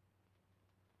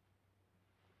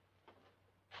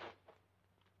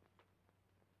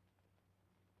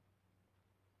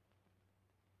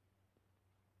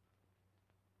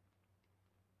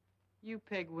 You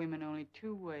peg women only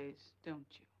two ways, don't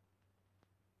you?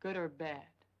 Good or bad.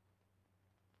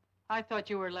 I thought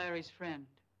you were Larry's friend.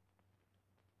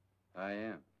 I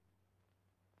am.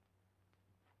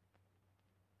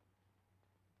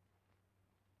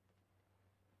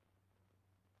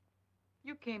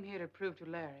 You came here to prove to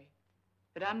Larry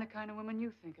that I'm the kind of woman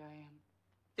you think I am,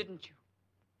 didn't you?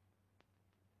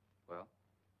 Well?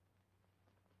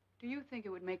 Do you think it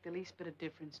would make the least bit of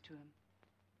difference to him?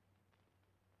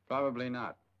 Probably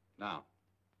not. Now.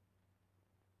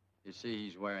 You see,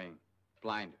 he's wearing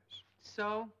blinders.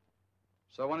 So?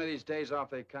 So one of these days off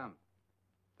they come.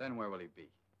 Then where will he be?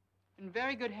 In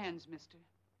very good hands, mister.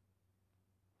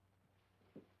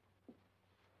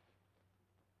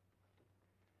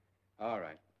 All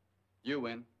right. You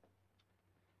win.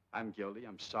 I'm guilty.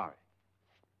 I'm sorry.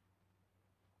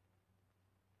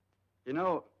 You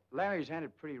know, Larry's had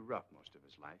it pretty rough most of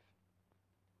his life.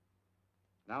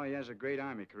 Now he has a great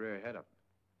army career ahead of him.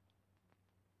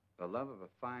 The love of a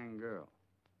fine girl.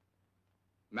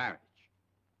 Marriage.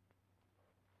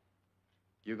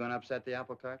 You gonna upset the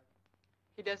apple cart?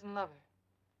 He doesn't love her.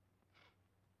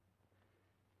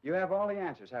 You have all the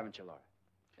answers, haven't you, Laura?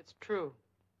 It's true.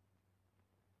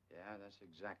 Yeah, that's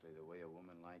exactly the way a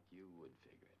woman like you would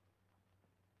figure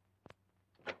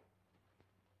it.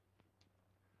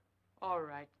 All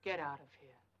right, get out of here.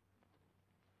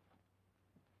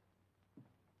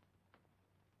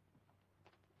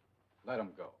 Let him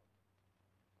go.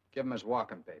 Give him his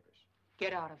walking papers.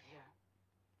 Get out of here.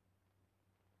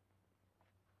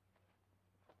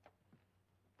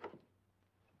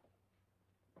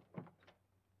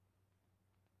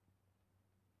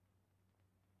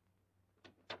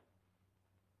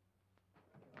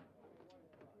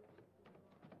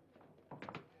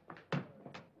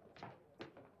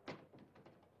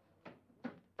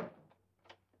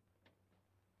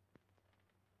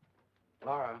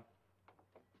 Laura.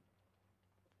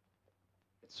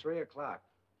 It's 3 o'clock.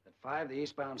 At 5, the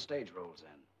eastbound stage rolls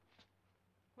in.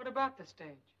 What about the stage?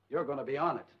 You're going to be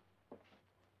on it.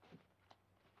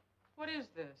 What is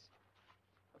this?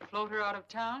 A floater out of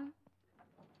town?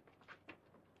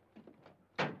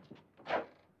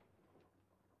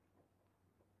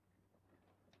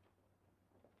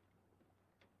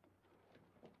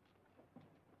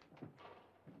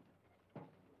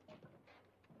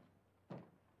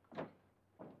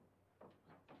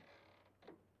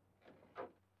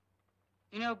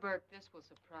 You know, Burke, this will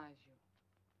surprise you.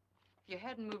 If you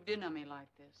hadn't moved in on me like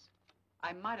this,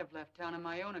 I might have left town on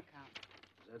my own account.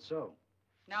 Is that so?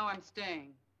 Now I'm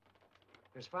staying.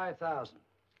 Here's 5,000.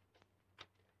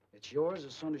 It's yours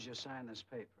as soon as you sign this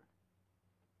paper.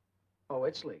 Oh,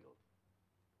 it's legal.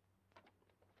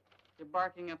 You're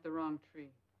barking up the wrong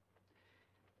tree.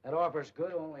 That offer's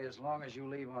good only as long as you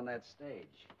leave on that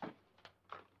stage.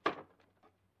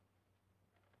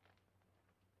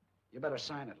 You better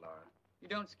sign it, Laura. You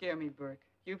don't scare me, Burke.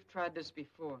 You've tried this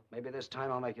before. Maybe this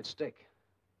time I'll make it stick.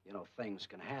 You know, things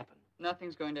can happen.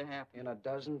 Nothing's going to happen. In a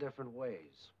dozen different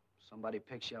ways. Somebody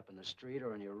picks you up in the street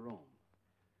or in your room.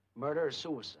 Murder or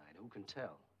suicide, who can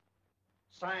tell?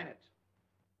 Sign it.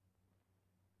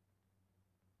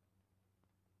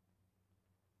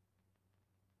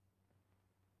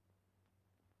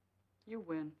 You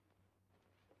win.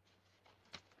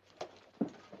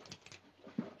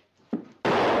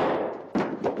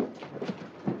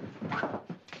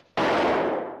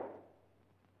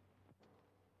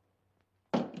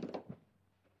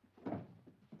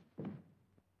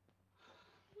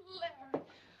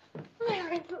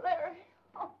 Larry, Larry.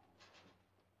 Oh.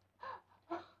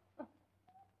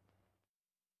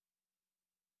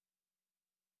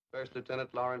 First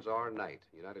Lieutenant Lawrence R. Knight,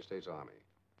 United States Army.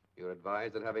 You're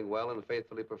advised that having well and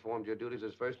faithfully performed your duties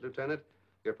as First Lieutenant,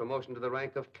 your promotion to the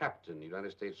rank of Captain,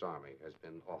 United States Army, has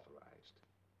been authorized.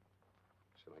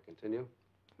 Shall I continue?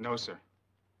 No, sir.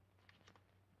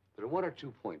 There are one or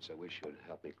 2 points I wish you'd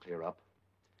help me clear up.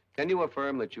 Can you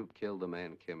affirm that you killed the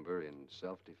man Kimber in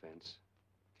self-defense?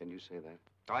 Can you say that?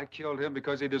 I killed him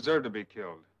because he deserved to be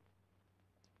killed.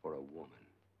 For a woman.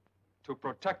 To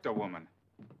protect a woman.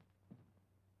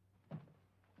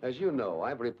 As you know,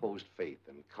 I've reposed faith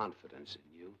and confidence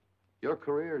in you. Your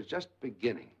career is just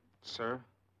beginning. Sir,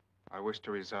 I wish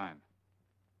to resign.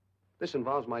 This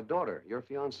involves my daughter, your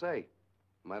fiancée.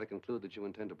 Might I conclude that you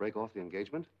intend to break off the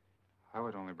engagement? I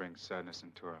would only bring sadness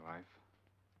into her life.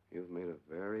 You've made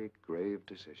a very grave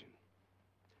decision.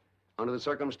 Under the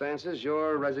circumstances,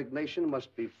 your resignation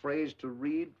must be phrased to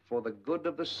read, for the good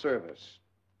of the service.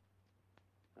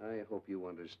 I hope you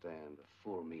understand the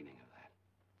full meaning of that.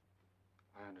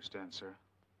 I understand, sir.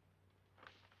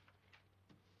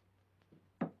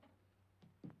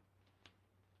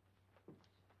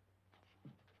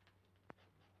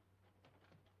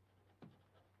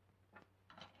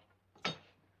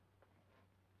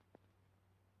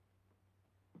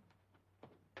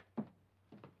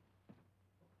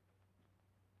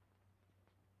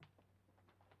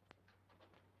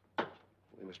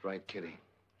 We must write Kitty.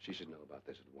 She should know about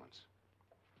this at once.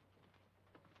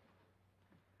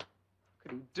 How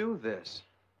could he do this?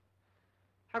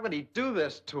 How could he do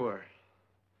this to her?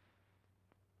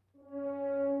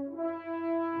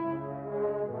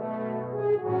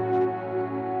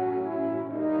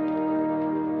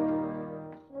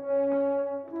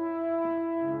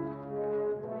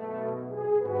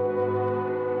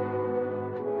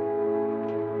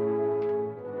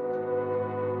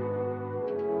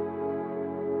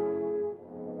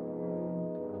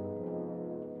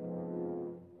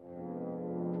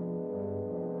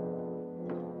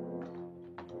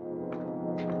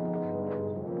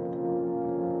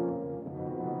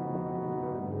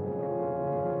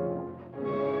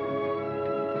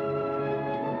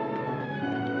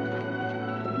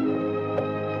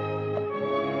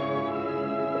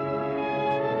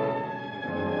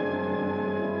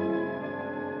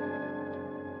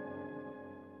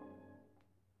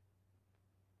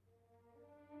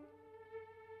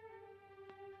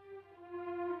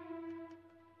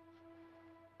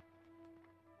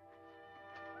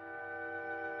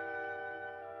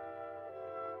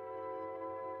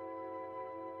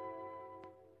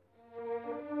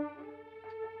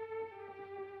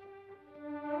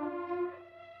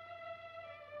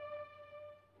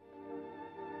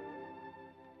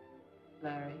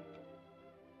 Larry,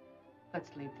 let's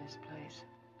leave this place.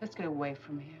 Let's get away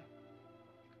from here.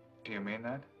 Do you mean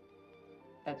that?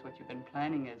 That's what you've been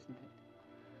planning, isn't it?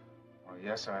 Well,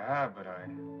 yes, I have, but I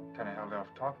kind of held off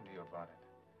talking to you about it.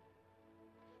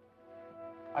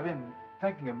 I've been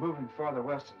thinking of moving farther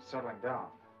west and settling down.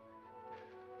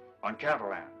 On cattle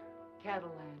land. Cattle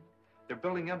land. They're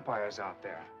building empires out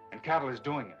there, and cattle is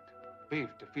doing it. Beef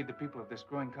to feed the people of this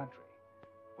growing country.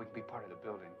 We can be part of the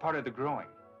building, part of the growing.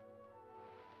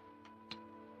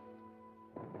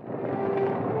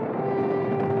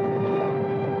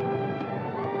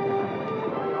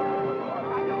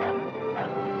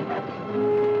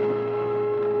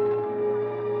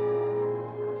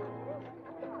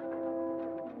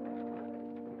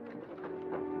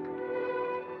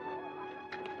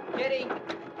 Kitty!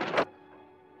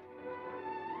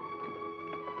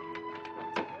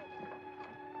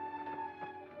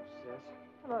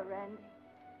 Hello, Randy.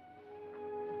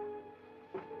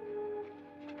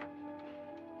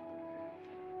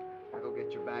 I'll go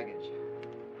get your baggage.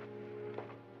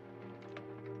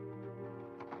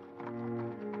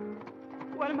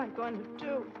 What am I going to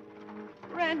do?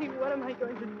 Randy, what am I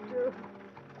going to do?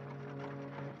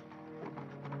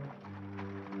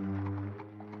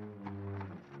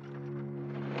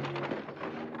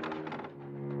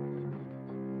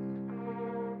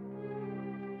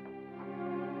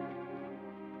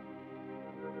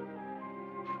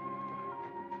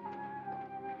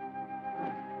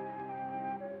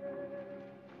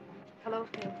 Hello,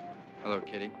 Phil. Hello,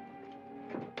 Kitty.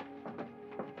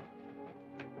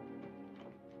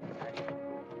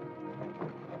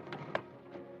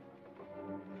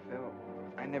 Phil,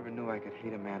 I never knew I could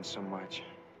hate a man so much.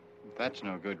 That's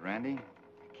no good, Randy.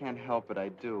 I can't help it, I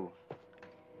do.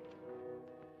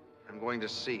 I'm going to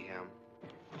see him.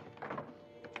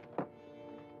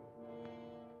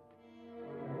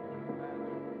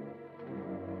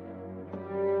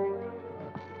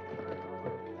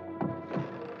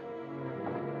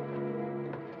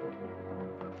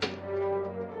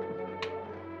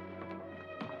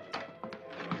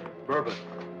 Bourbon.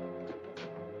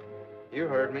 You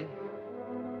heard me.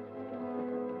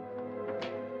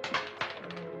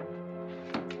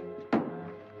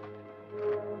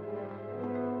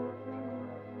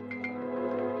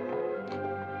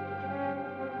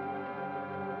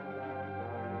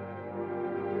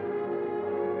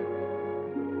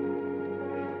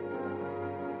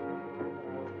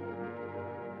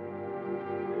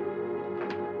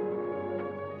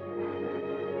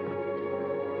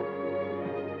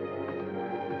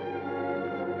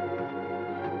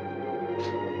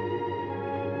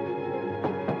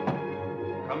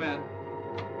 Come in.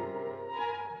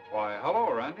 Why,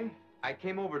 hello, Randy. I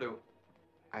came over to...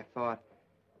 I thought...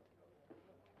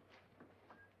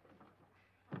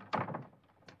 Well,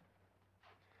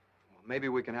 maybe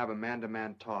we can have a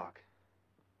man-to-man talk.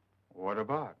 What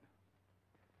about?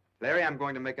 Larry, I'm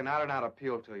going to make an out-and-out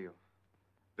appeal to you.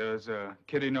 Does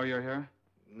Kitty know you're here?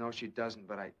 No, she doesn't,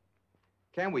 but I...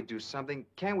 Can we do something?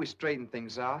 Can we straighten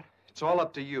things out? It's all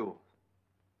up to you.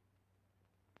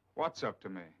 What's up to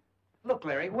me? Look,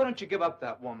 Larry, why don't you give up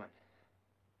that woman?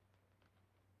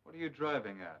 What are you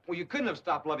driving at? Well, you couldn't have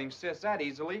stopped loving Sis that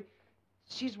easily.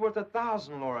 She's worth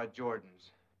 1,000 Laura Jordans.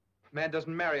 A man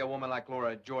doesn't marry a woman like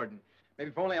Laura Jordan.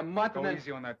 Maybe for only a month and Go then... easy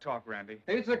on that talk, Randy.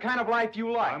 Maybe it's the kind of life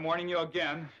you like. I'm warning you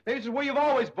again. Maybe it's where you've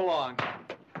always belonged.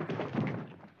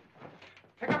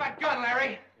 Pick up that gun,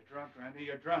 Larry. You're drunk, Randy.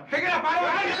 You're drunk. Pick it up. I don't...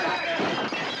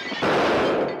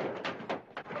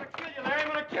 I'm gonna kill you, Larry. I'm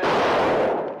gonna kill you.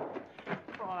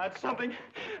 Oh, that's something.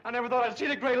 I never thought I'd see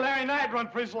the great Larry Knight run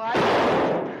for his life.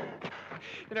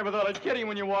 You never thought I'd kid him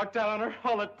when you walked out on her.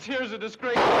 All the tears of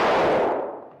disgrace.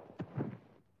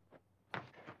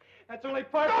 That's only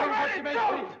part of what you made me.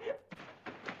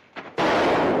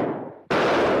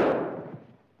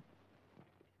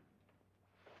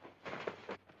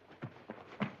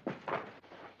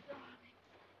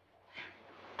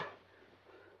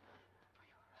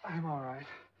 I'm all right.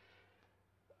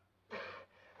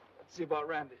 Let's see about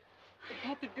Randy. I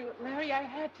had to do it, Larry. I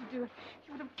had to do it.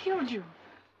 He would have killed you.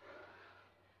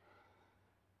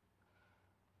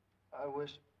 I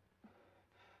wish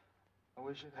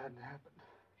it hadn't happened.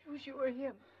 I wish you were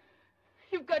him.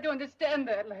 You've got to understand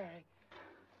that, Larry.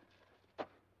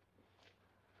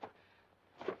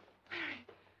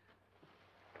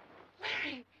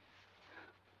 Larry.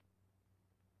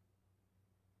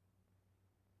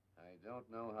 I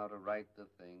don't know how to write the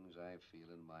things I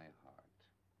feel in my heart.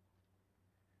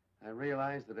 I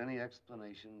realize that any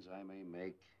explanations I may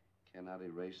make cannot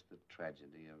erase the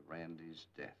tragedy of Randy's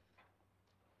death.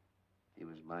 He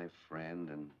was my friend,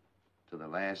 and to the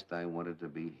last I wanted to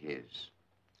be his.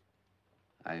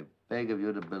 I beg of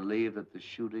you to believe that the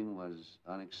shooting was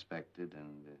unexpected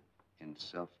and in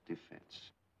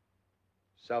self-defense.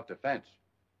 Self-defense?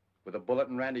 With a bullet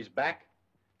in Randy's back?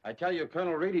 I tell you,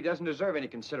 Colonel Reed, he doesn't deserve any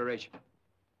consideration.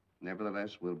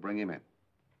 Nevertheless, we'll bring him in.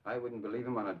 I wouldn't believe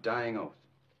him on a dying oath.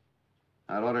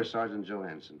 I'll order Sergeant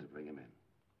Johansson to bring him in.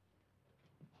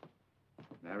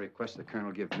 May I request the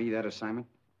Colonel give me that assignment?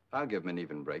 I'll give him an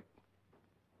even break.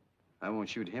 I won't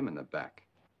shoot him in the back.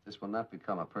 This will not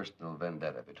become a personal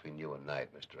vendetta between you and Knight,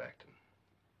 Mr. Acton.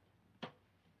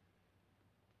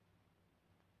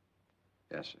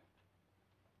 Yes, sir.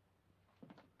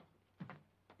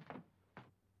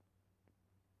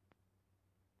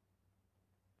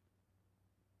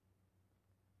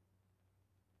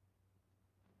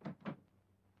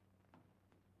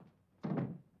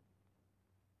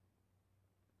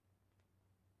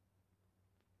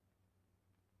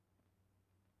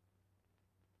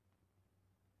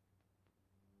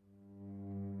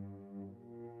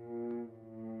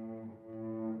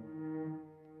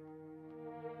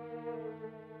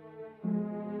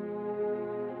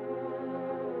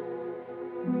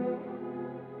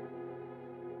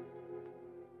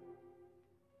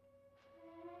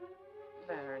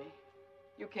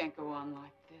 You can't go on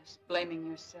like this, blaming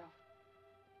yourself.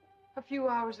 A few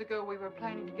hours ago, we were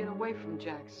planning to get away from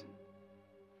Jackson.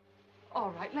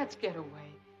 All right, let's get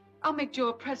away. I'll make Joe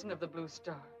a present of the Blue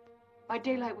Star. By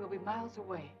daylight, we'll be miles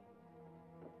away.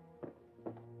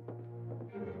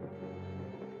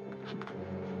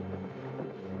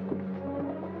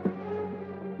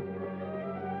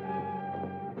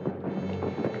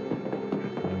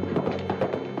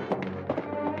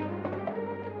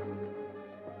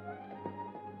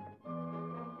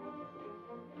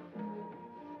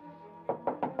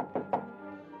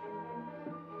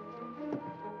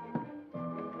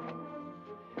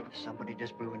 somebody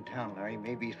just blew in town, Larry.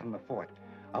 Maybe he's from the fort.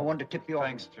 I wanted to tip you off.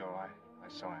 Thanks, Joe. I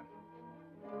saw him.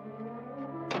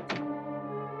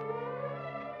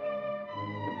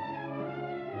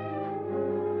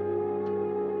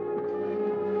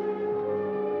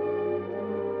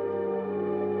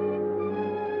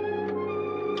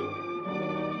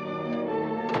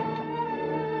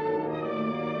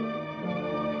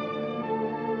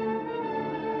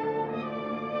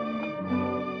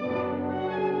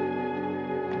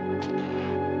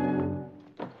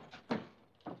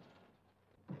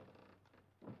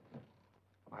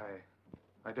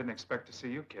 I didn't expect to see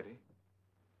you, Kitty.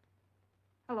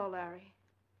 Hello, Larry.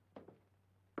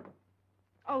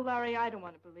 Oh, Larry, I don't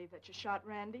want to believe that you shot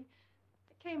Randy.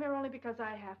 I came here only because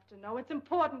I have to know. It's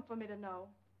important for me to know.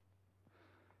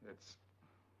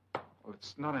 Well,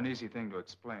 it's not an easy thing to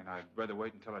explain. I'd rather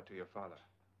wait and tell it to your father.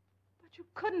 But you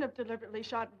couldn't have deliberately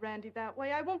shot Randy that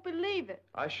way. I won't believe it.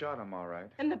 I shot him, all right.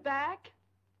 In the back?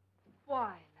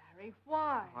 Why, Larry?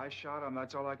 Why? I shot him,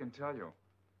 that's all I can tell you.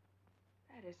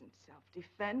 That isn't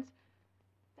self-defense.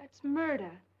 That's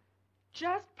murder.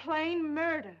 Just plain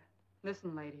murder.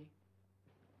 Listen, lady.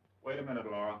 Wait a minute,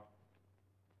 Laura.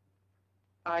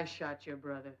 I shot your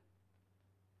brother.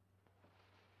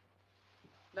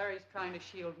 Larry's trying to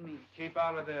shield me. Keep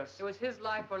out of this. It was his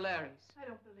life or Larry's. I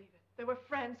don't believe it. They were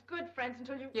friends, good friends,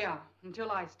 until you... Yeah, until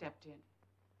I stepped in.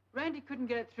 Randy couldn't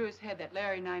get it through his head that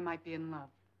Larry and I might be in love.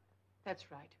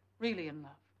 That's right, really in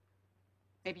love.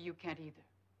 Maybe you can't either.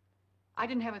 I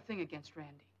didn't have a thing against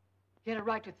Randy. He had a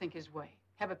right to think his way,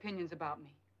 have opinions about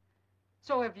me.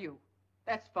 So have you.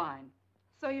 That's fine.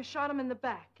 So you shot him in the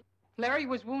back? Larry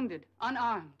was wounded,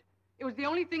 unarmed. It was the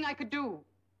only thing I could do.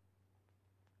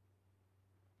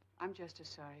 I'm just as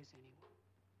sorry as anyone.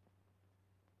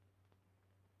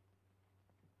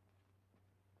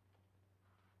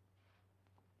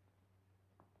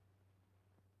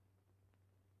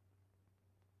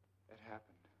 It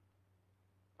happened.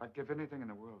 I'd give anything in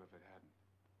the world if it hadn't.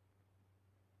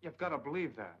 You've got to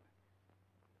believe that.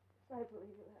 I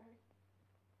believe it, Larry.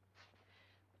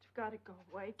 But you've got to go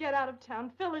away. Get out of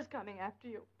town. Phil is coming after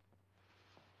you.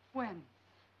 When?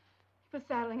 He was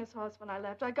saddling his horse when I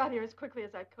left. I got here as quickly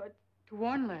as I could. To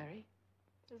warn Larry?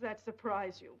 Does that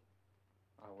surprise you?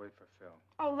 I'll wait for Phil.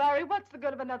 Oh, Larry, what's the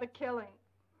good of another killing?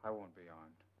 I won't be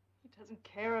armed. He doesn't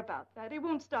care about that. He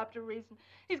won't stop to reason.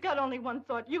 He's got only one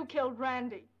thought. You killed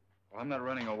Randy. Well, I'm not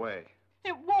running away.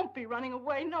 It won't be running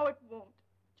away. No, it won't.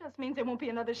 Just means there won't be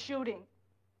another shooting.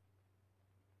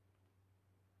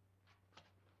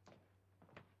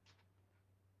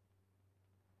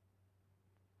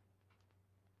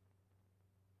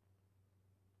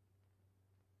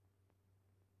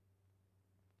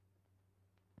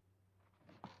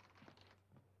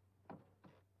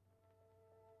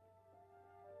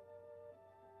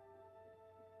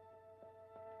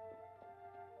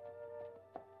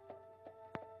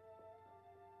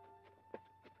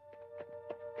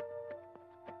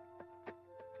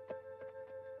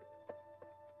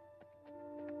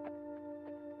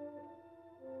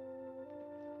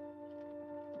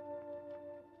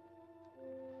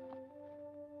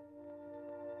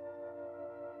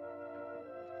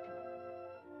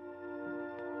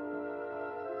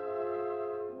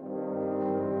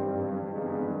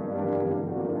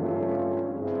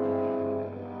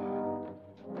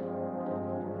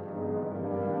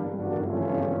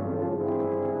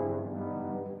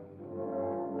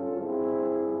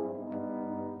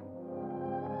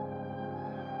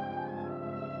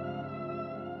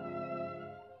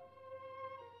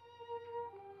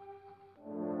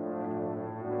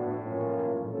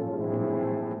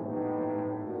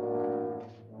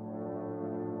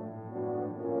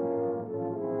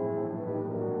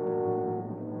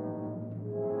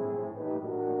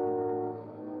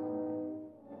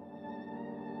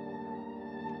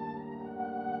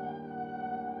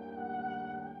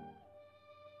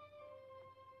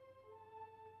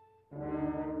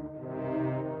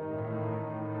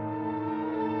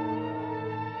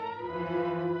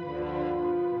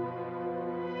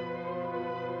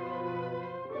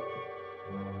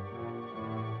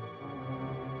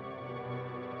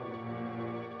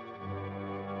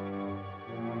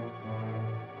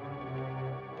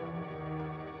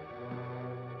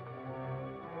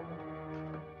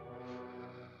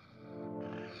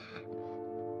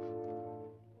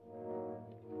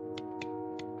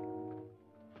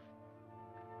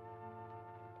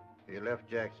 He left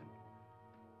Jackson.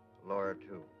 Laura,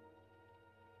 too.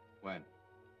 When?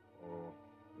 Oh,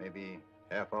 maybe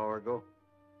half hour ago.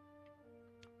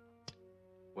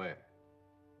 Where?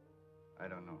 I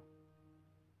don't know.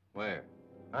 Where?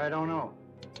 I don't know.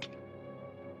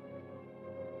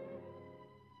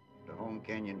 to Home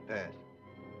Canyon Pass.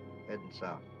 Heading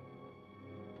south.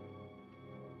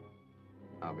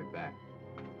 I'll be back.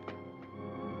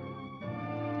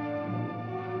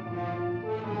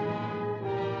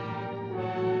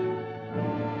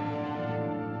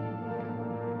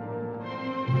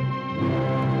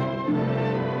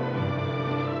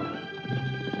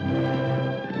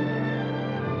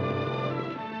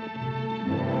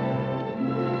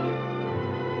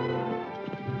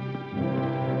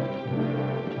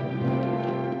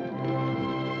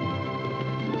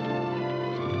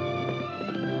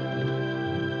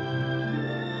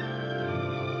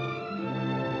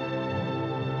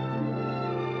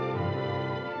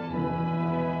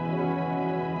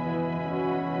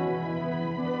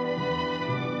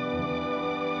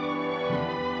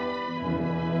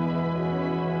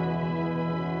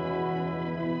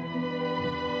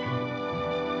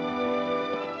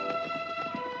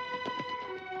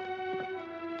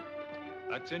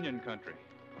 That's Indian country.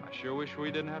 I sure wish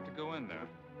we didn't have to go in there.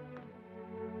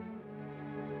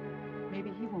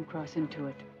 Maybe he won't cross into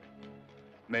it.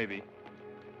 Maybe.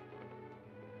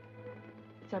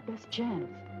 It's our best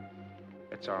chance.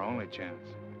 It's our only chance.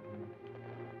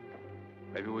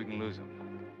 Maybe we can lose him.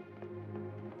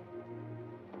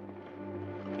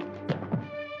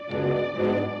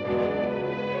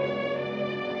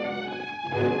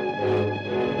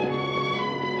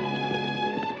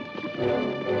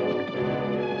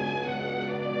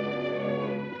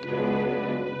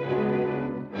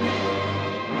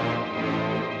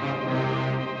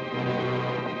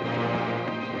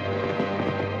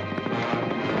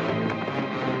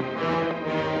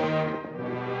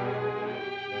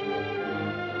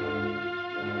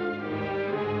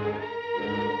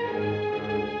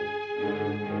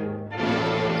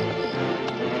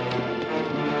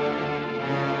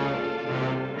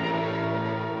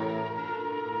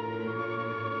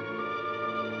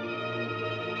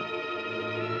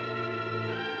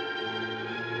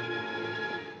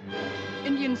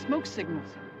 Indian smoke signals.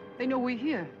 They know we're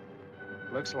here.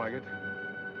 Looks like it.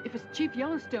 If it's Chief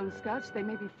Yellowstone scouts, they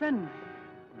may be friendly.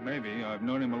 Maybe. I've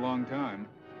known him a long time.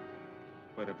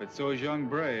 But if it's those young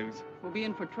braves... We'll be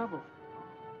in for trouble.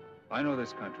 I know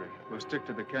this country. We'll stick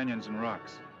to the canyons and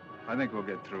rocks. I think we'll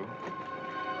get through.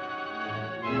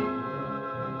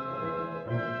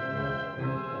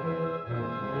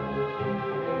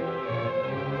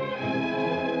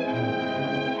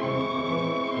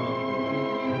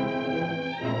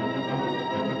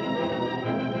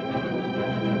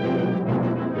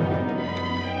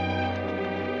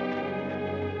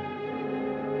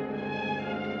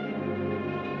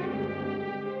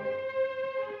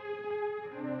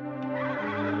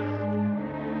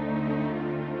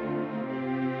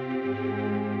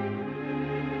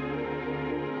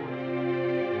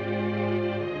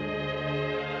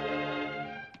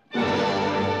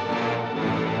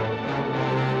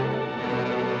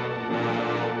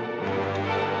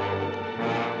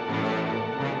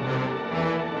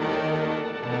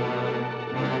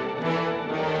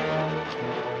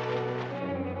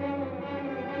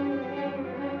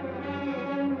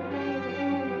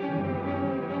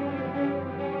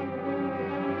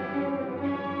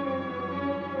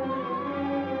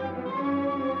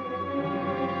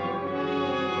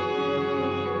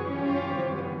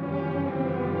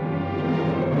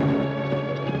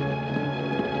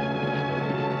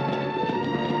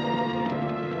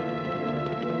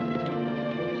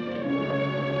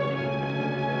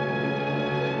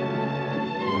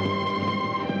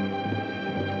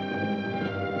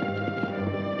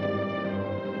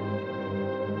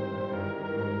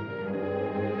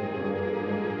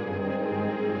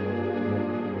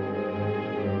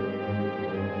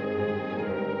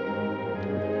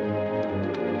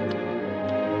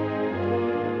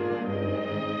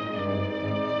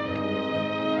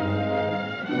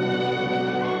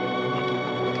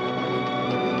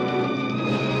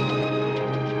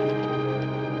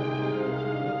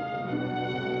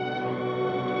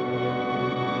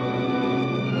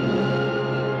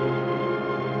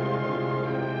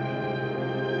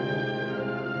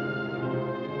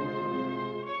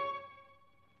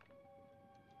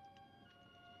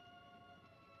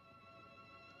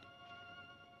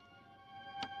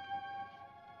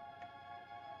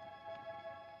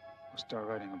 We'll start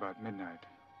riding about midnight.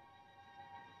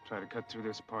 Try to cut through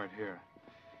this part here.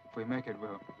 If we make it,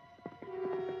 we'll...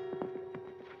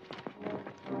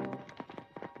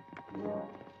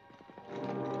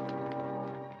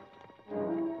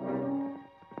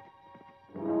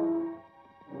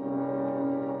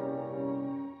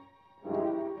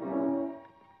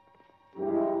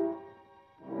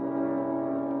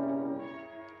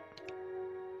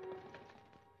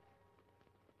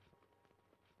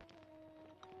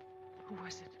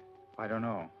 I don't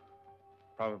know.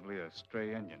 Probably a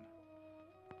stray Indian.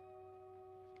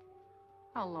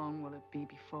 How long will it be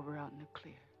before we're out in the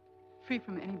clear? Free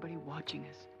from anybody watching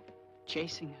us,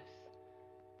 chasing us.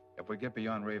 If we get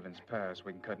beyond Raven's Pass,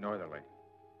 we can cut northerly.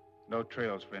 No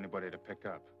trails for anybody to pick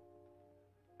up.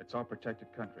 It's all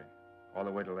protected country, all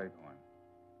the way to Leghorn.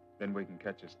 Then we can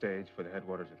catch a stage for the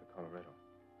headwaters of the Colorado.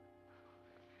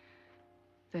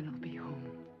 Then I'll be home.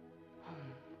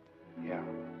 Home. Yeah.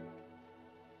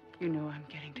 You know I'm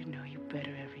getting to know you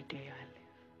better every day I live.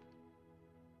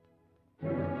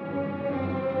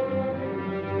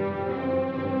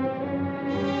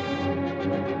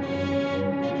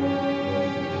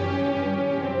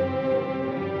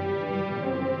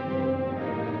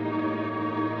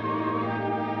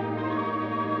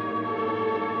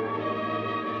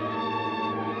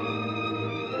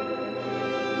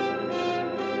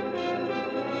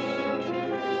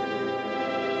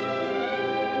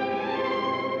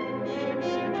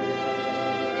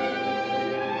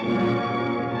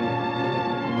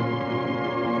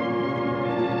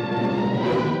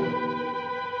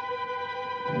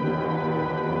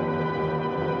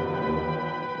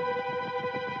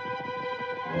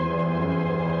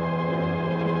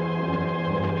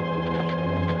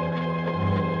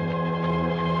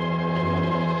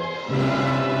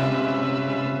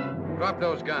 Drop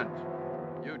those guns.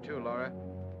 You too, Laura.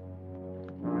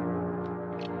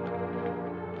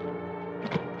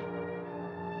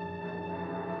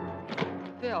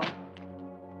 Phil.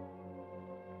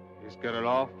 He's got it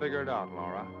all figured out,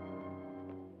 Laura.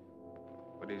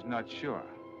 But he's not sure.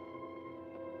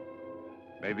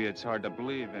 Maybe it's hard to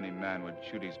believe any man would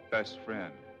shoot his best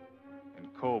friend in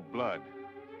cold blood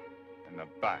in the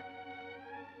back.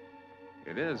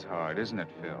 It is hard, isn't it,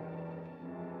 Phil?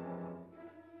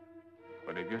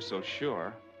 But if you're so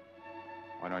sure,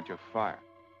 why don't you fire?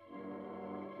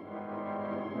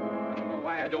 I don't know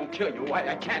why I don't kill you, why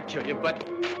I can't kill you, but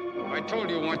I told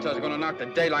you once I was going to knock the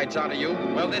daylights out of you.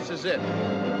 Well, this is it.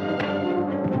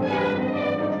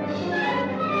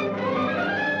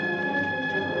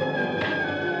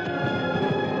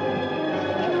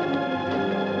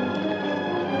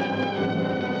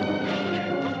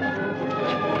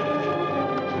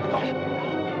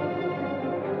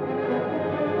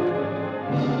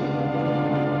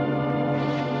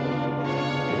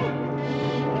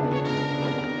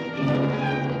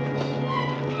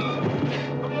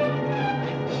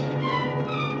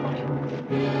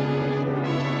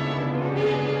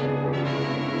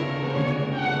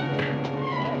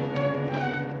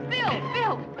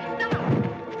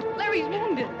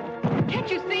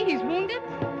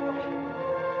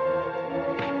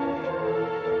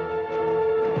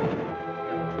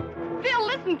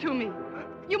 To me.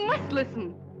 You must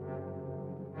listen.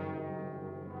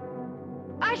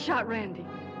 I shot Randy.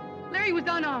 Larry was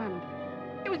unarmed.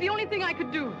 It was the only thing I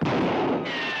could do.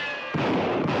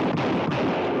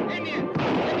 Indian!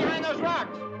 Get behind those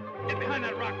rocks! Get behind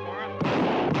that rock, Laura.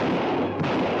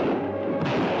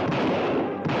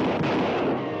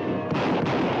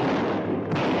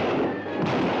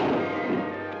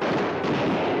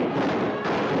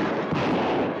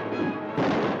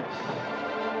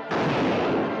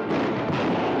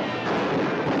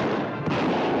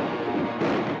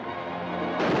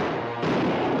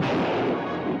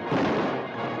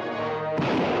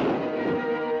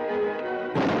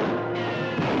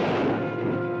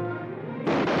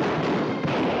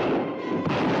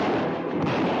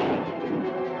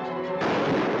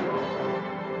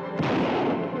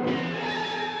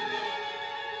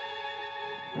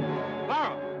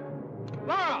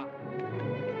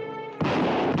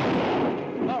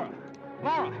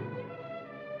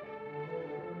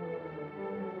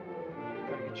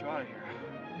 Get you out of here.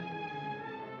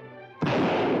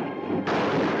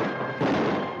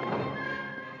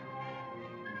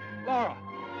 Laura!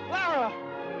 Laura!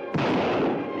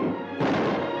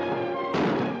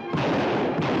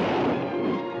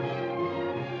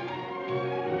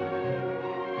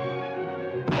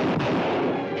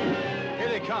 Here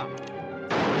they come.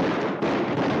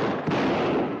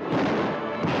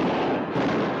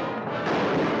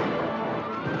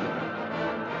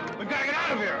 We gotta get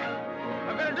out of here.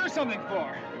 I'm gonna do something for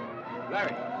her.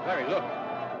 Larry, look.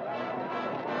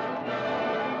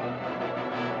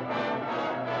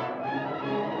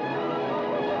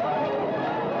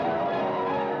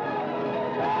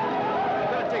 I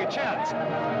gotta take a chance.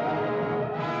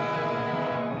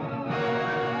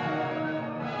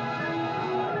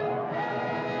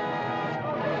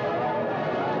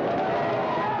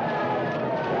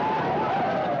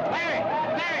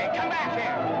 Larry, come back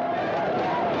here.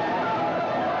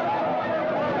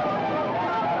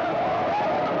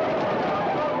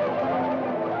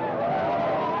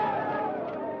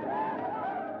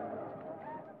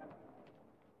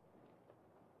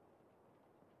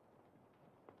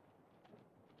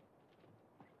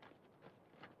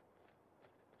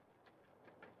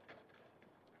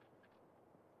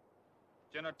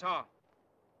 Janata.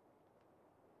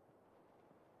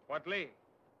 Watli.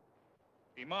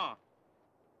 Dima.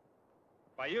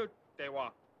 Bayut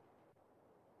Dewa.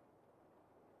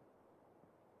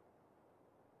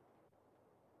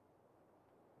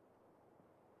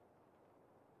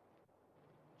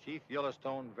 Chief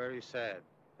Yellowstone very sad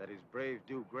that his brave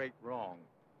do great wrong.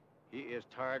 He is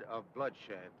tired of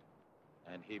bloodshed,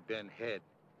 and he been head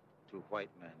to white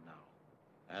man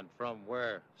now. And from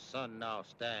where sun now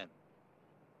stand,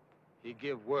 he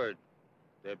give word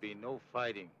there be no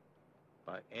fighting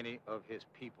by any of his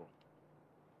people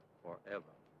forever.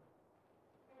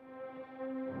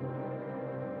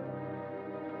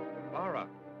 Laura.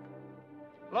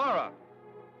 Laura!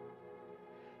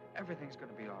 Everything's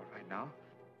gonna be all right now.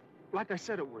 Like I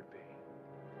said it would be.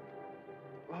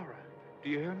 Laura, do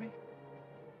you hear me?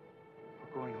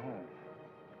 We're going home.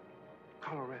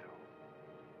 Colorado.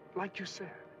 Like you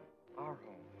said, our home.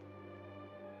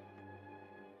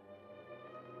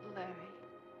 Larry.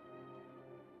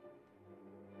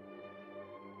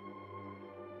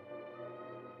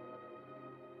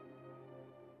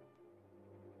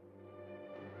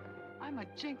 I'm a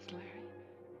jinx, Larry.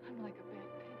 I'm like a bad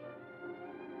penny.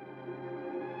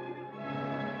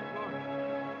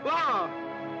 Laura!